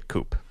to the great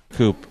Coop.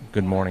 Coop,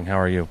 good morning. How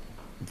are you?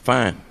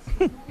 Fine.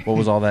 What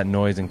was all that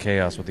noise and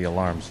chaos with the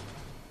alarms?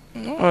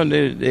 Oh,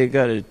 they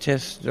got to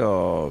test,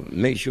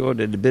 make sure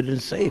that the building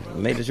is safe,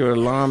 making sure the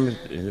alarm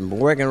is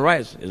working right.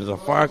 As a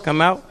fire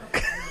come out,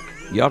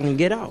 y'all can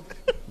get out.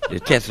 They're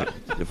testing.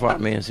 The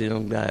fireman see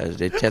them guys.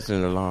 They're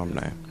testing the alarm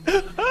now.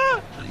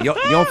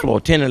 Your floor,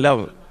 10 and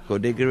 11,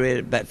 because they get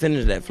ready to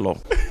finish that floor.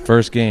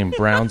 First game,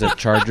 Browns at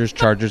Chargers.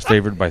 Chargers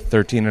favored by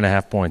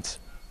 13.5 points.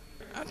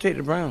 I'll take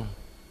the Browns.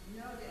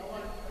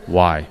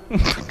 Why?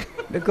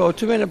 Because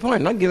too many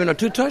points. I'm giving them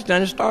 2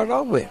 touchdowns to start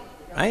off with.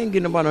 I ain't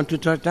getting nobody on 2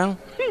 touchdowns.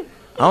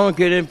 I don't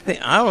care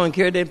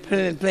they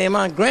playing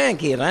my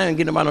grandkids. I ain't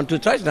getting nobody on 2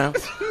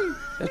 touchdowns.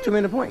 That's too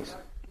many points.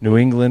 New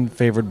England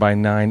favored by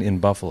 9 in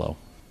Buffalo.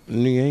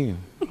 New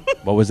England.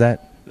 What was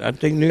that? I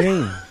take New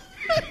England.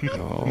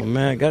 Oh,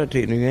 man, I got to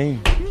take New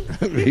England.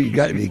 You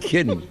got to be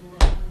kidding.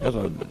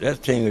 That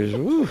thing is,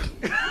 woo,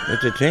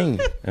 that's a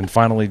thing. And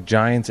finally,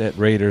 Giants at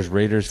Raiders.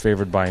 Raiders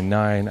favored by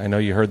 9. I know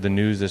you heard the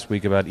news this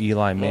week about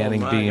Eli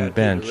Manning being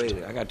benched.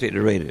 I got to take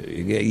the Raiders.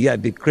 You got to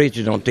be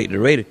crazy, don't take the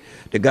Raiders.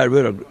 They got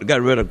rid of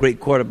a great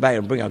quarterback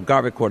and bring a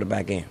garbage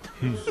quarterback in.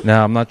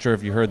 Now, I'm not sure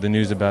if you heard the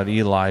news about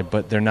Eli,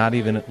 but they're not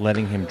even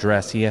letting him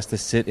dress. He has to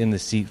sit in the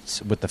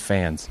seats with the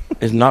fans.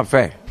 It's not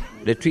fair.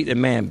 They treat the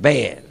man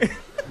bad.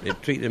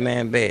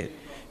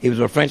 He was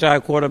a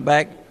franchise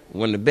quarterback,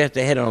 one of the best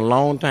they had in a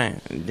long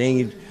time. And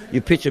then you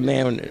pitch a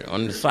man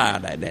on the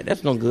side like that.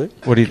 That's no good.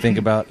 What do you think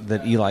about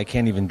that Eli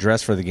can't even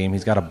dress for the game?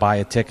 He's got to buy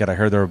a ticket. I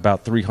heard they're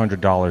about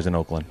 $300 in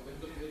Oakland.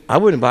 I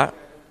wouldn't buy it.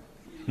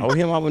 Oh,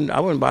 him, I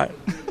wouldn't buy it.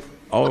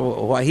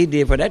 Oh, what he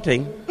did for that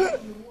team.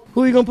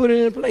 Who you going to put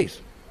in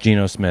place?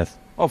 Geno Smith.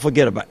 Oh,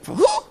 forget about it.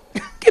 Who?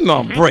 Give me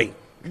a break.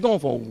 You're going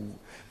from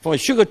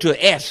sugar to an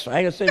S. I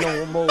ain't going to say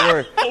no more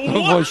word.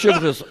 From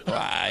sugar to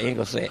I ain't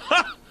going to say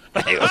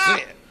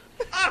it.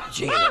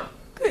 Geno.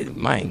 Good,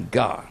 my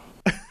God.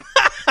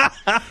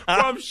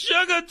 From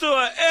sugar to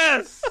an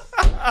S.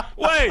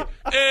 Wait,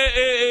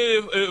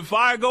 if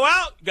fire go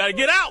out, got to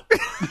get out.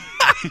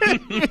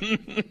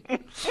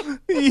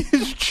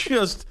 He's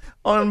just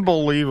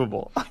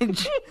unbelievable.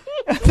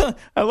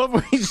 I love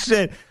what he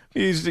said.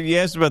 He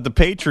asked about the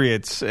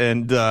Patriots,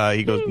 and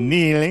he goes,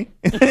 Neely.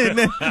 And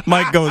then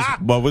Mike goes,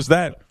 what was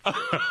that?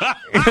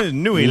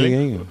 New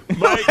England.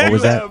 What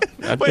was that?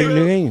 I think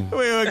New England.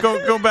 Wait,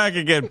 go back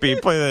again,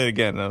 Pete. Play that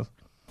again. Now.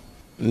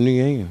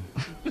 New England.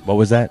 What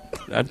was that?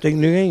 I think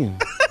New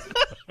England.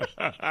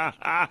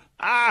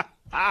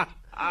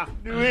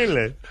 New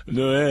England.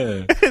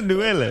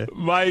 New England.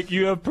 Mike,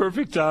 you have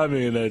perfect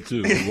timing in that,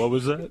 too. What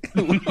was that?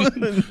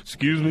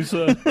 Excuse me,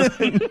 sir.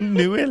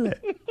 New England.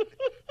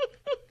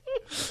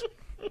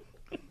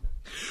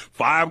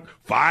 Fire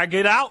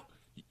get out.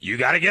 You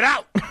got to get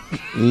out.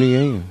 New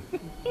England.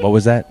 What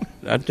was that?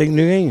 I think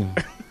New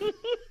England.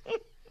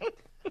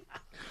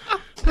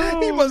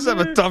 He must have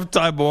a tough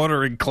time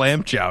ordering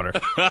clam chowder.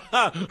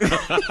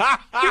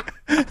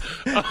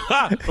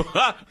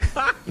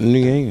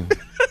 New England.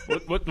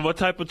 What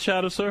type of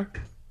chowder, sir?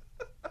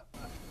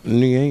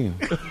 New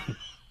England.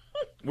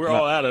 We're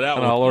all out of that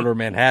one. I'll order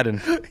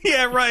Manhattan.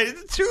 Yeah, right.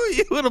 It's 2 of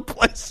you in a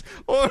place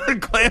ordering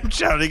clam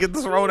chowder. You get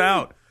thrown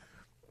out.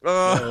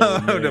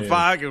 The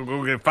fire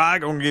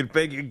gonna get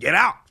big. You get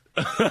out.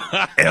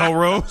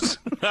 Elrose.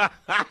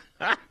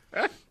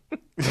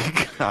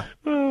 God.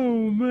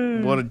 Oh,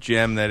 man. What a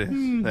gem that is,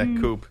 that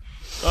Coop.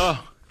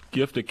 Oh,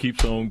 gift that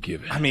keeps on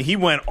giving. I mean, he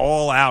went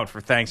all out for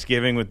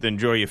Thanksgiving with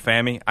Enjoy Your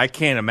Family. I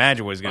can't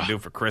imagine what he's going to do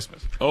for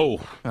Christmas. Oh.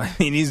 I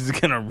mean, he's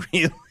going to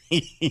really...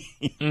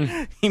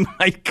 He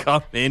might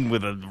come in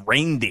with a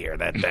reindeer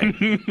that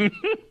day.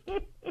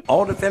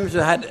 All the families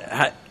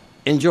had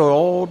enjoy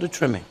all the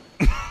trimming,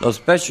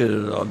 especially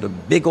the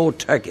big old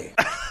turkey.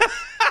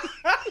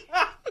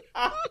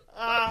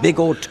 Big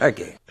old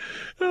turkey.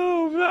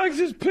 Oh, man, I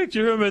just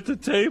picture him at the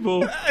table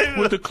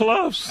with the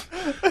clumps.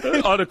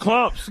 Or the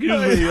clumps,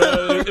 excuse me.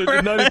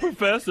 The Nutty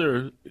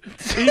Professor.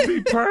 He'd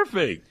be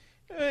perfect.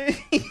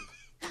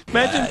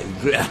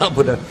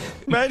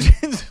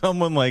 Imagine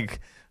someone like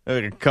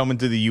coming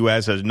to the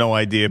U.S., has no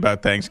idea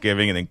about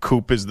Thanksgiving, and then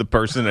Coop is the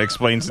person that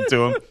explains it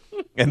to him.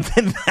 And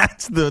then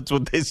that's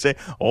what they say.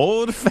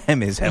 All the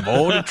families have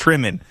all the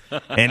trimming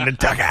and the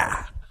turkey.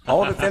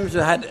 All the families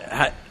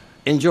had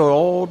enjoy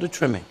all the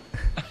trimming,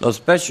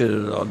 especially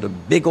the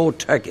big old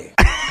turkey.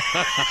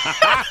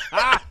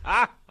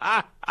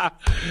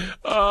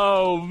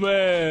 Oh,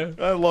 man.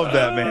 I love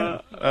that, man.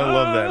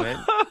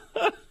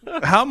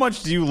 How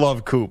much do you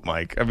love Coop,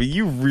 Mike? I mean,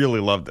 you really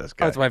love this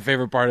guy. That's my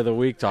favorite part of the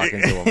week,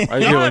 talking to him. I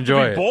do Y'all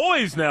enjoy have to be it.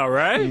 boys now,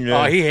 right?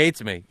 Oh, he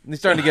hates me. He's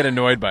starting to get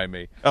annoyed by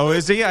me. Oh,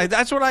 is he?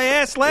 That's what I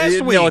asked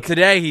last week. No,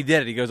 today he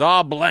did it. He goes,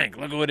 "Oh, blank.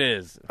 Look who it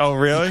is." Oh,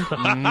 really?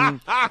 Mm-hmm.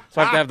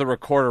 So I have to have the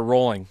recorder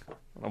rolling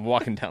when I'm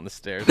walking down the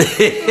stairs.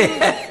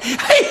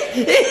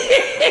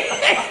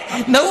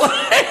 No.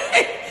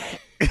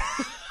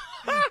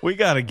 We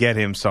got to get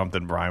him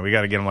something, Brian. We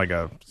got to get him like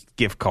a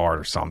gift card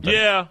or something.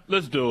 Yeah,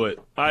 let's do it.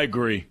 I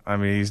agree. I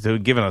mean, he's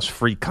giving us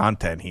free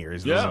content here.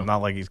 It's Yeah. not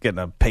like he's getting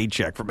a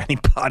paycheck from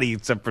anybody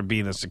except for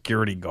being a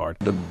security guard.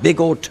 The big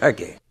old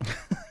turkey.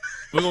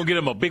 We're going to get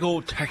him a big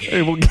old turkey.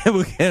 Hey, we'll get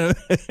him.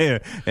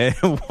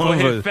 For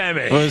his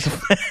family.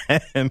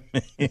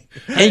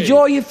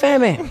 Enjoy your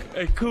family.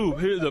 Hey, Coop,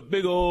 here's a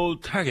big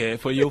old turkey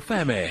for your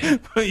family.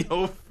 For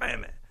your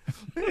family.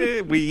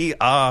 We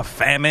are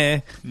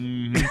family.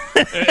 Mm-hmm.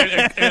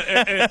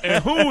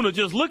 and Hoon will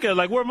just look at it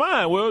like, where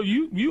mine? Well,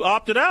 you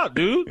opted out,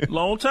 dude,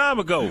 long time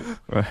ago.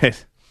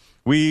 Right.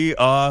 We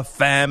are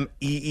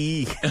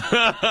fam-ee. Family.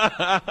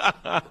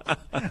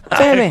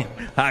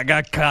 I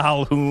got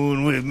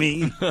Calhoun with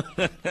me.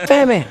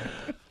 Family.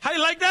 How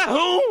you like that,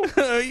 Hoon?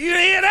 You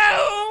hear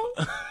that,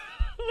 Hoon?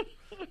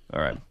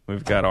 All right.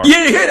 We've got our... You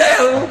hear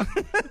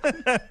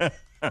that?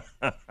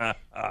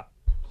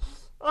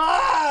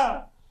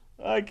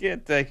 I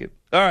can't take it.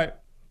 All right.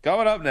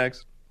 Coming up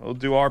next, we'll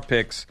do our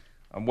picks.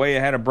 I'm way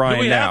ahead of Brian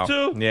Do we now. have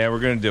to? Yeah, we're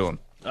going to do them.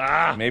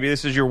 Maybe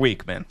this is your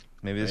week, man.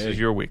 Maybe this is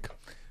your week.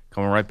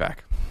 Coming right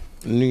back.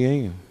 New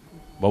England.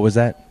 What was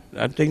that?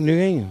 I think New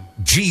England.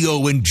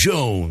 Gio and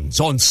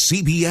Jones on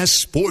CBS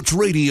Sports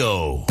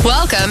Radio.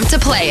 Welcome to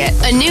Play It,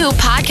 a new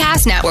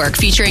podcast network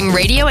featuring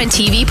radio and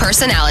TV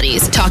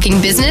personalities talking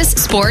business,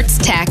 sports,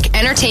 tech,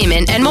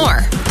 entertainment, and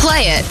more.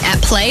 Play it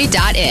at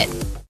play.it.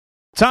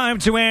 Time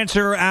to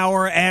answer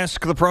our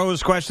Ask the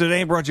Pros question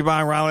today, brought to you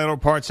by Riley Auto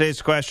Parts.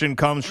 Today's question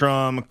comes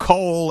from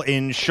Cole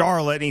in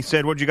Charlotte. And he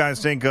said, what do you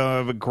guys think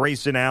of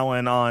Grayson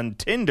Allen on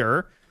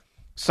Tinder?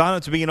 Sign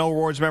up to be an O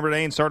Rewards member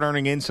today and start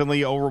earning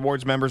instantly. O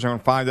Rewards members earn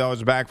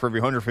 $5 back for every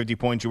 150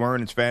 points you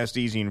earn. It's fast,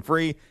 easy, and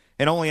free.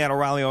 And only at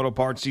O'Reilly Auto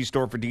Parts. See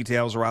store for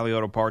details. O'Reilly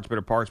Auto Parts,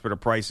 better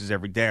prices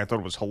every day. I thought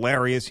it was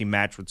hilarious. He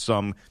matched with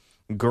some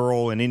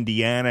girl in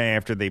Indiana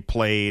after they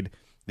played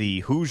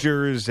the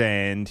Hoosiers,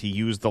 and he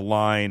used the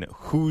line,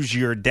 "Who's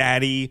your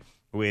daddy?"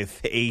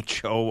 with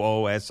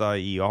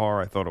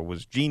HOOSIER. I thought it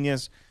was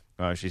genius.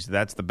 She said,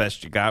 that's the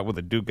best you got with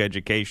a Duke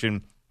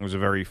education. It was a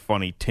very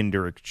funny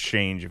Tinder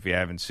exchange if you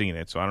haven't seen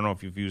it. So I don't know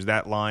if you've used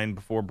that line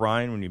before,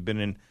 Brian, when you've been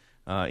in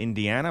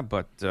Indiana,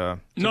 but No,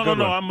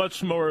 I'm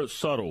much more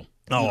subtle.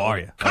 Oh, are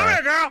you? Come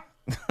here, girl.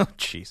 Oh,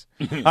 jeez.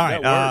 All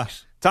right,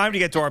 time to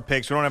get to our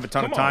picks. We don't have a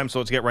ton of time, so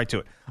let's get right to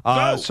it.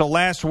 So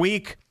last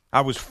week,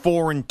 I was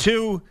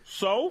 4-2.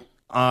 So?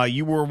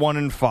 You were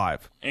 1-5.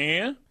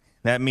 And?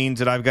 That means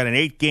that I've got an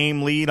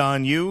 8-game lead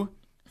on you,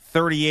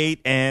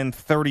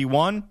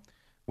 38-31,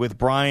 with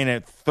Brian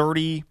at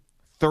 30,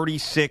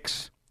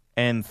 36,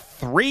 and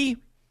 3.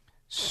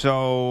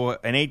 So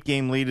an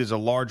 8-game lead is a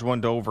large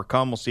one to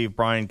overcome. We'll see if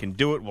Brian can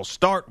do it. We'll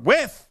start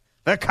with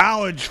the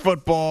college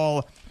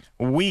football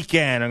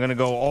weekend. I'm going to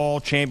go all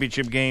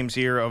championship games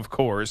here, of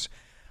course.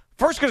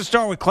 First, going to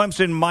start with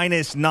Clemson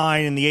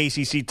 -9 in the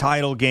ACC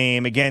title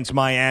game against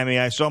Miami.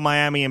 I saw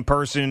Miami in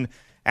person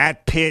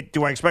at Pitt.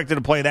 Do I expect it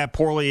to play that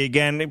poorly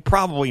again?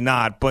 Probably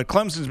not, but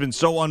Clemson's been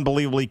so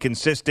unbelievably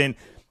consistent.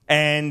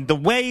 And the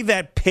way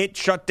that Pitt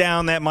shut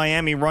down that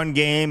Miami run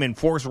game and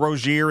forced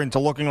Rozier into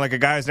looking like a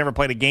guy who's never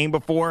played a game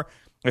before,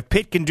 if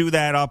Pitt can do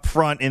that up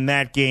front in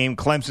that game,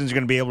 Clemson's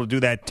going to be able to do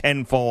that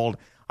tenfold.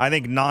 I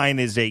think 9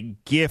 is a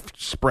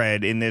gift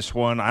spread in this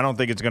one. I don't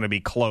think it's going to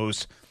be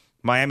close.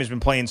 Miami's been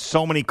playing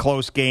so many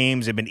close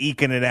games. They've been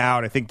eking it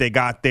out. I think they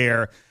got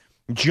their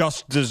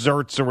just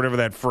desserts or whatever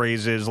that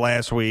phrase is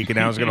last week, and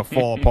now it's going to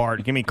fall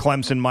apart. Give me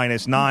Clemson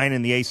 -9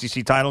 in the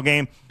ACC title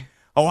game.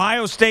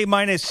 Ohio State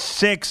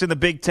 -6 in the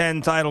Big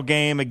Ten title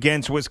game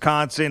against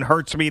Wisconsin.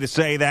 Hurts me to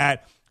say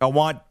that. I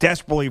want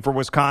desperately for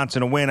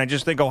Wisconsin to win. I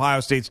just think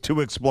Ohio State's too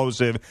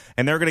explosive,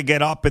 and they're going to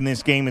get up in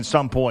this game at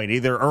some point,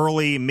 either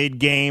early,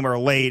 mid-game, or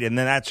late, and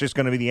then that's just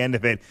going to be the end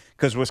of it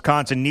because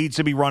Wisconsin needs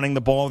to be running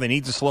the ball. They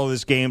need to slow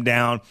this game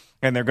down,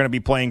 and they're going to be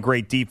playing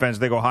great defense.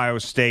 They go Ohio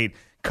State,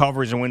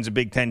 covers and wins a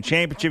Big Ten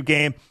championship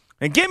game.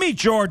 And give me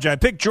Georgia. I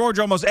pick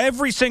Georgia almost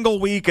every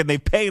single week, and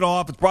they've paid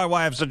off. It's probably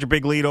why I have such a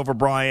big lead over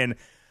Brian.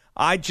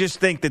 I just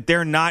think that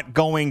they're not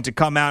going to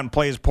come out and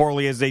play as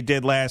poorly as they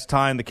did last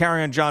time. The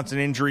Kerryon Johnson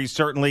injury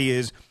certainly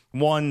is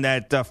one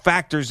that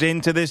factors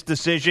into this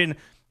decision,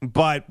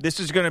 but this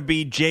is going to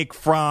be Jake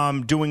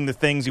Fromm doing the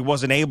things he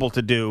wasn't able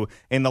to do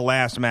in the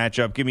last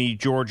matchup. Give me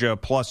Georgia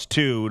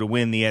 +2 to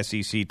win the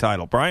SEC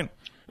title. Brian?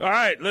 All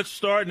right, let's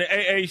start in the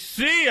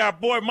AAC. Our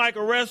boy Mike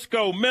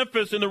Oresco,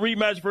 Memphis in the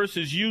rematch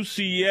versus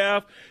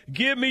UCF.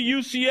 Give me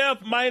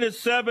UCF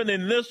 -7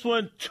 in this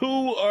one.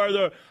 2 are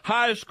the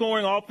highest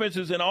scoring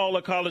offenses in all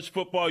of college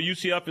football.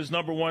 UCF is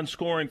number 1,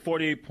 scoring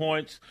 48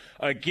 points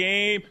a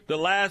game. The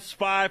last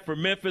 5 for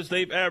Memphis,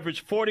 they've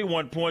averaged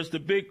 41 points. The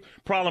big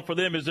problem for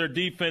them is their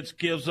defense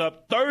gives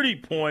up 30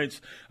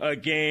 points a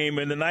game.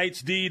 And the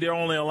Knights D, they're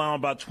only allowing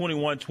about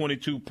 21,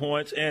 22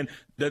 points. And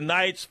the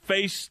Knights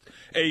faced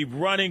a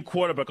running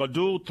quarterback, a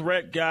dual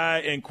threat guy,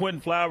 and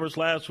Quentin Flowers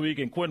last week,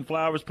 and Quentin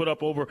Flowers put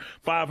up over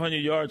 500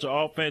 yards of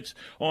offense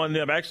on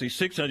them, actually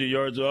 600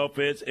 yards of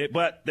offense,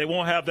 but they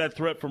won't have that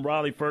threat from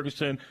Riley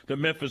Ferguson, the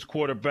Memphis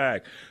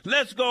quarterback.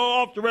 Let's go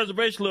off the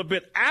reservation a little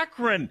bit.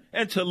 Akron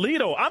and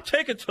Toledo. I'm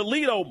taking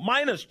Toledo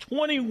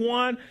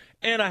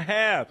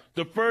 -21.5.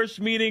 The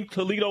first meeting,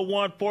 Toledo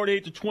won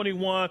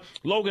 48-21.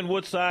 Logan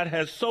Woodside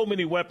has so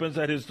many weapons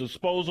at his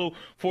disposal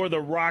for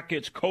the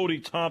Rockets. Cody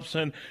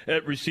Thompson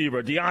at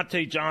receiver,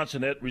 Deontay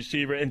Johnson at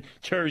receiver, and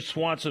Terry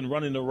Swanson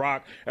running the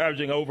rock,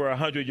 averaging over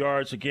 100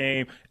 yards a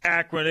game.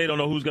 Akron, they don't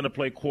know who's going to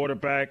play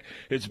quarterback.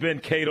 It's been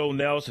Cato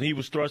Nelson. He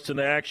was thrust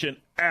into action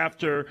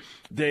after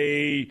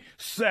they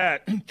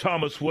sat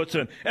Thomas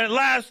Woodson. And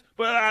last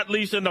but not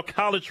least in the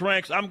college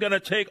ranks, I'm going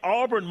to take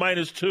Auburn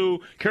 -2.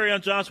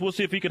 Kerryon Johnson, we'll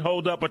see if he can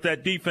hold up, but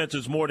that defense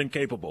is more than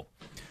capable.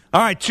 All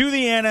right, to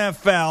the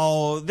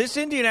NFL. This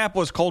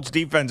Indianapolis Colts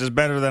defense is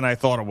better than I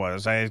thought it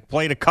was. I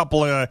played a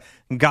couple of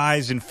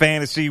guys in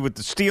fantasy with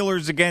the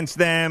Steelers against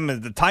them,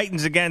 and the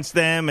Titans against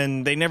them,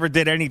 and they never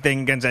did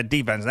anything against that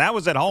defense. That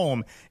was at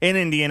home in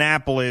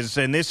Indianapolis,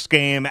 and this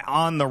game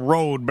on the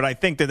road, but I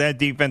think that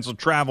defense will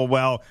travel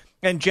well.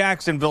 And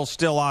Jacksonville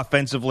still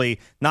offensively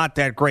not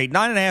that great.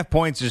 9.5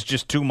 points is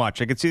just too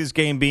much. I could see this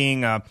game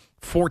being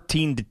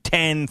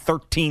 14-10,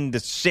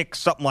 13-6,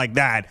 something like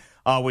that.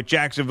 With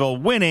Jacksonville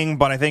winning,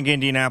 but I think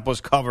Indianapolis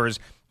covers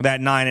that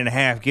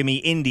 9.5. Give me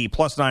Indy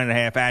plus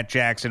 9.5 at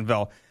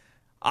Jacksonville.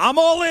 I'm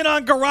all in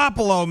on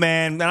Garoppolo,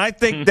 man, and I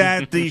think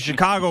that the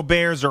Chicago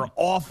Bears are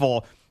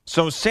awful.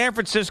 So San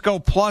Francisco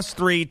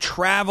 +3,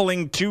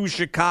 traveling to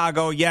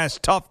Chicago. Yes,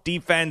 tough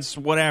defense,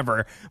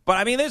 whatever. But,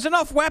 I mean, there's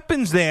enough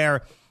weapons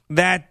there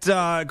that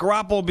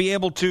Garoppolo will be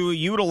able to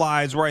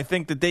utilize where I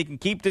think that they can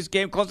keep this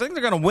game close. I think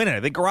they're going to win it.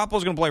 I think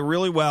Garoppolo's going to play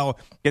really well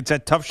against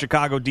that tough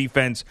Chicago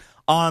defense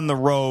on the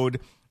road.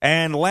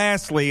 And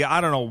lastly,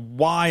 I don't know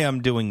why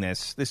I'm doing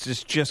this. This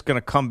is just going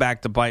to come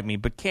back to bite me,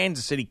 but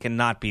Kansas City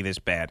cannot be this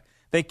bad.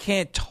 They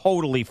can't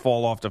totally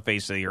fall off the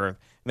face of the earth.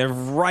 They're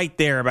right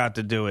there about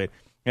to do it.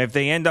 And if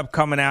they end up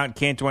coming out and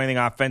can't do anything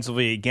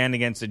offensively again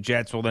against the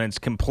Jets, well, then it's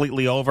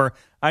completely over.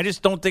 I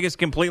just don't think it's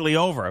completely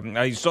over.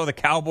 You saw the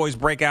Cowboys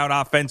break out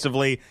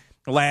offensively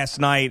last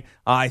night.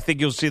 I think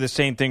you'll see the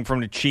same thing from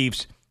the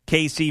Chiefs.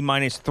 KC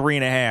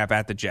 -3.5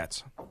 at the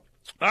Jets.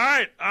 All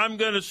right, I'm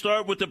going to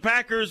start with the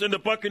Packers and the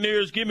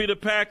Buccaneers. Give me the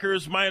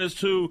Packers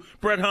 -2.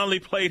 Brett Hundley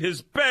played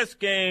his best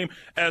game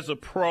as a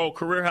pro.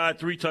 Career-high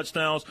 3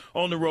 touchdowns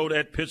on the road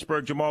at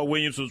Pittsburgh. Jamal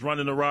Williams was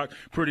running the rock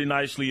pretty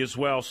nicely as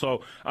well.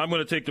 So I'm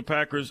going to take the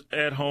Packers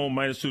at home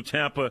 -2.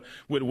 Tampa,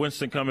 with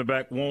Winston coming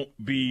back, won't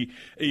be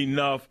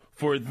enough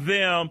for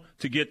them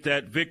to get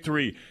that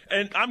victory.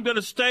 And I'm going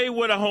to stay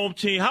with a home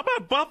team. How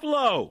about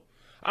Buffalo?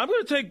 I'm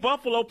going to take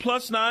Buffalo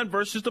 +9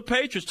 versus the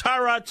Patriots.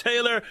 Tyrod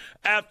Taylor,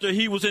 after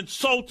he was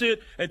insulted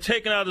and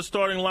taken out of the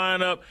starting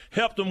lineup,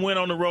 helped them win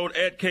on the road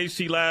at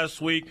KC last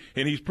week,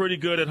 and he's pretty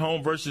good at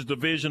home versus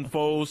division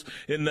foes.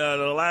 In the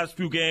last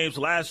few games,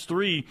 last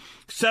 3,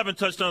 7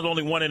 touchdowns,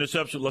 only 1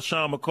 interception.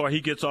 LaShawn McCoy, he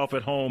gets off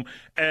at home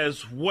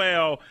as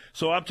well.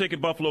 So I'm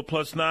taking Buffalo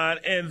 +9.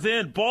 And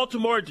then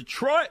Baltimore,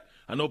 Detroit.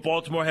 I know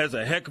Baltimore has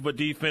a heck of a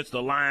defense.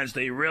 The Lions,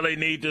 they really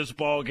need this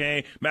ball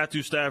game.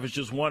 Matthew Stafford is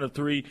just 1 of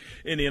 3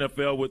 in the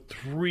NFL with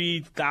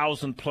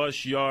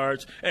 3,000+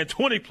 yards and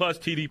 20+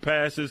 TD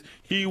passes.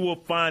 He will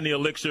find the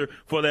elixir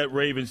for that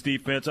Ravens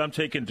defense. I'm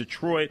taking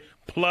Detroit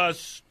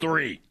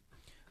 +3.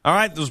 All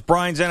right, those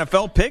Brian's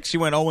NFL picks. You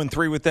went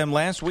 0-3 with them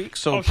last week,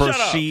 so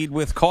proceed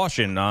with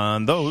caution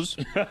on those.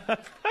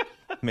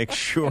 Make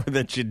sure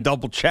that you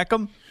double-check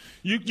them.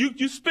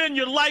 You spend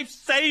your life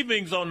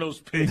savings on those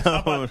picks.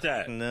 How about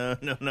that? No.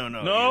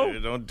 No?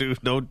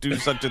 Don't do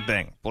such a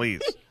thing,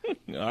 please.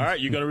 All right,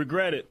 you're going to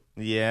regret it.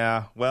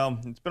 Yeah, well,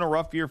 it's been a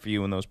rough year for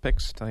you in those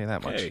picks, I'll tell you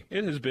that much. Hey,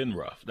 it has been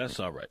rough. That's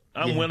all right.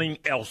 I'm winning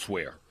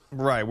elsewhere.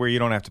 Right, where you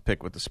don't have to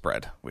pick with the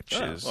spread, which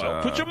is...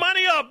 Well, put your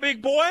money up,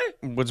 big boy.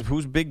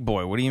 Who's big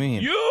boy? What do you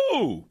mean?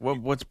 You!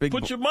 What's big boy?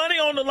 Put your money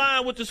on the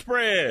line with the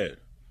spread.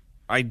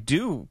 I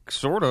do,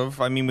 sort of.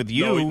 I mean, with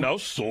you. No,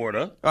 sort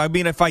of. I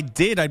mean, if I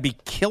did, I'd be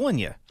killing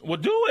you. Well,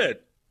 do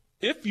it.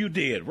 If you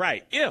did,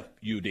 right? If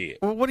you did.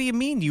 Well, what do you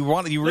mean?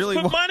 Let's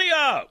put money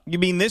up. You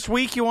mean this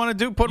week you want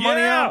to put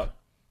money up?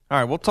 All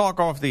right, we'll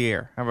talk off the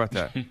air. How about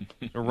that?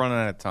 We're running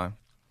out of time.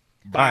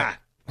 Bye. All right.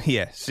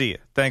 Yeah, see ya.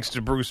 Thanks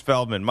to Bruce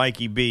Feldman,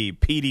 Mikey B,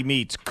 Petey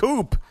Meats,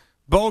 Coop,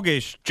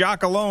 Bogish,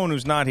 Jock Alone,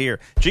 who's not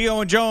here.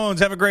 Gio and Jones,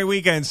 have a great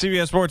weekend.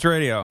 CBS Sports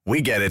Radio.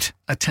 We get it.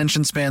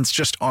 Attention spans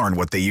just aren't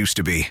what they used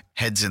to be.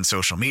 Heads in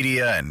social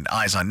media and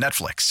eyes on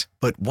Netflix.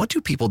 But what do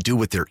people do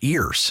with their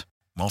ears?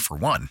 Well, for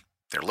one,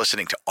 they're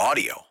listening to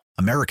audio.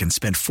 Americans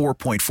spend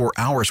 4.4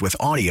 hours with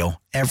audio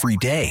every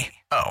day.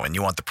 Oh, and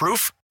you want the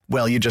proof?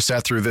 Well, you just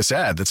sat through this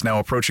ad that's now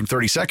approaching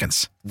 30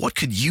 seconds. What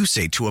could you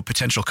say to a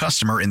potential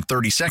customer in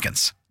 30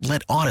 seconds?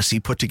 Let Odyssey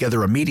put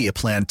together a media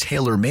plan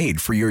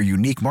tailor-made for your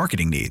unique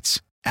marketing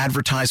needs.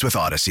 Advertise with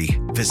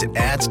Odyssey. Visit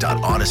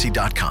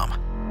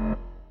ads.odyssey.com.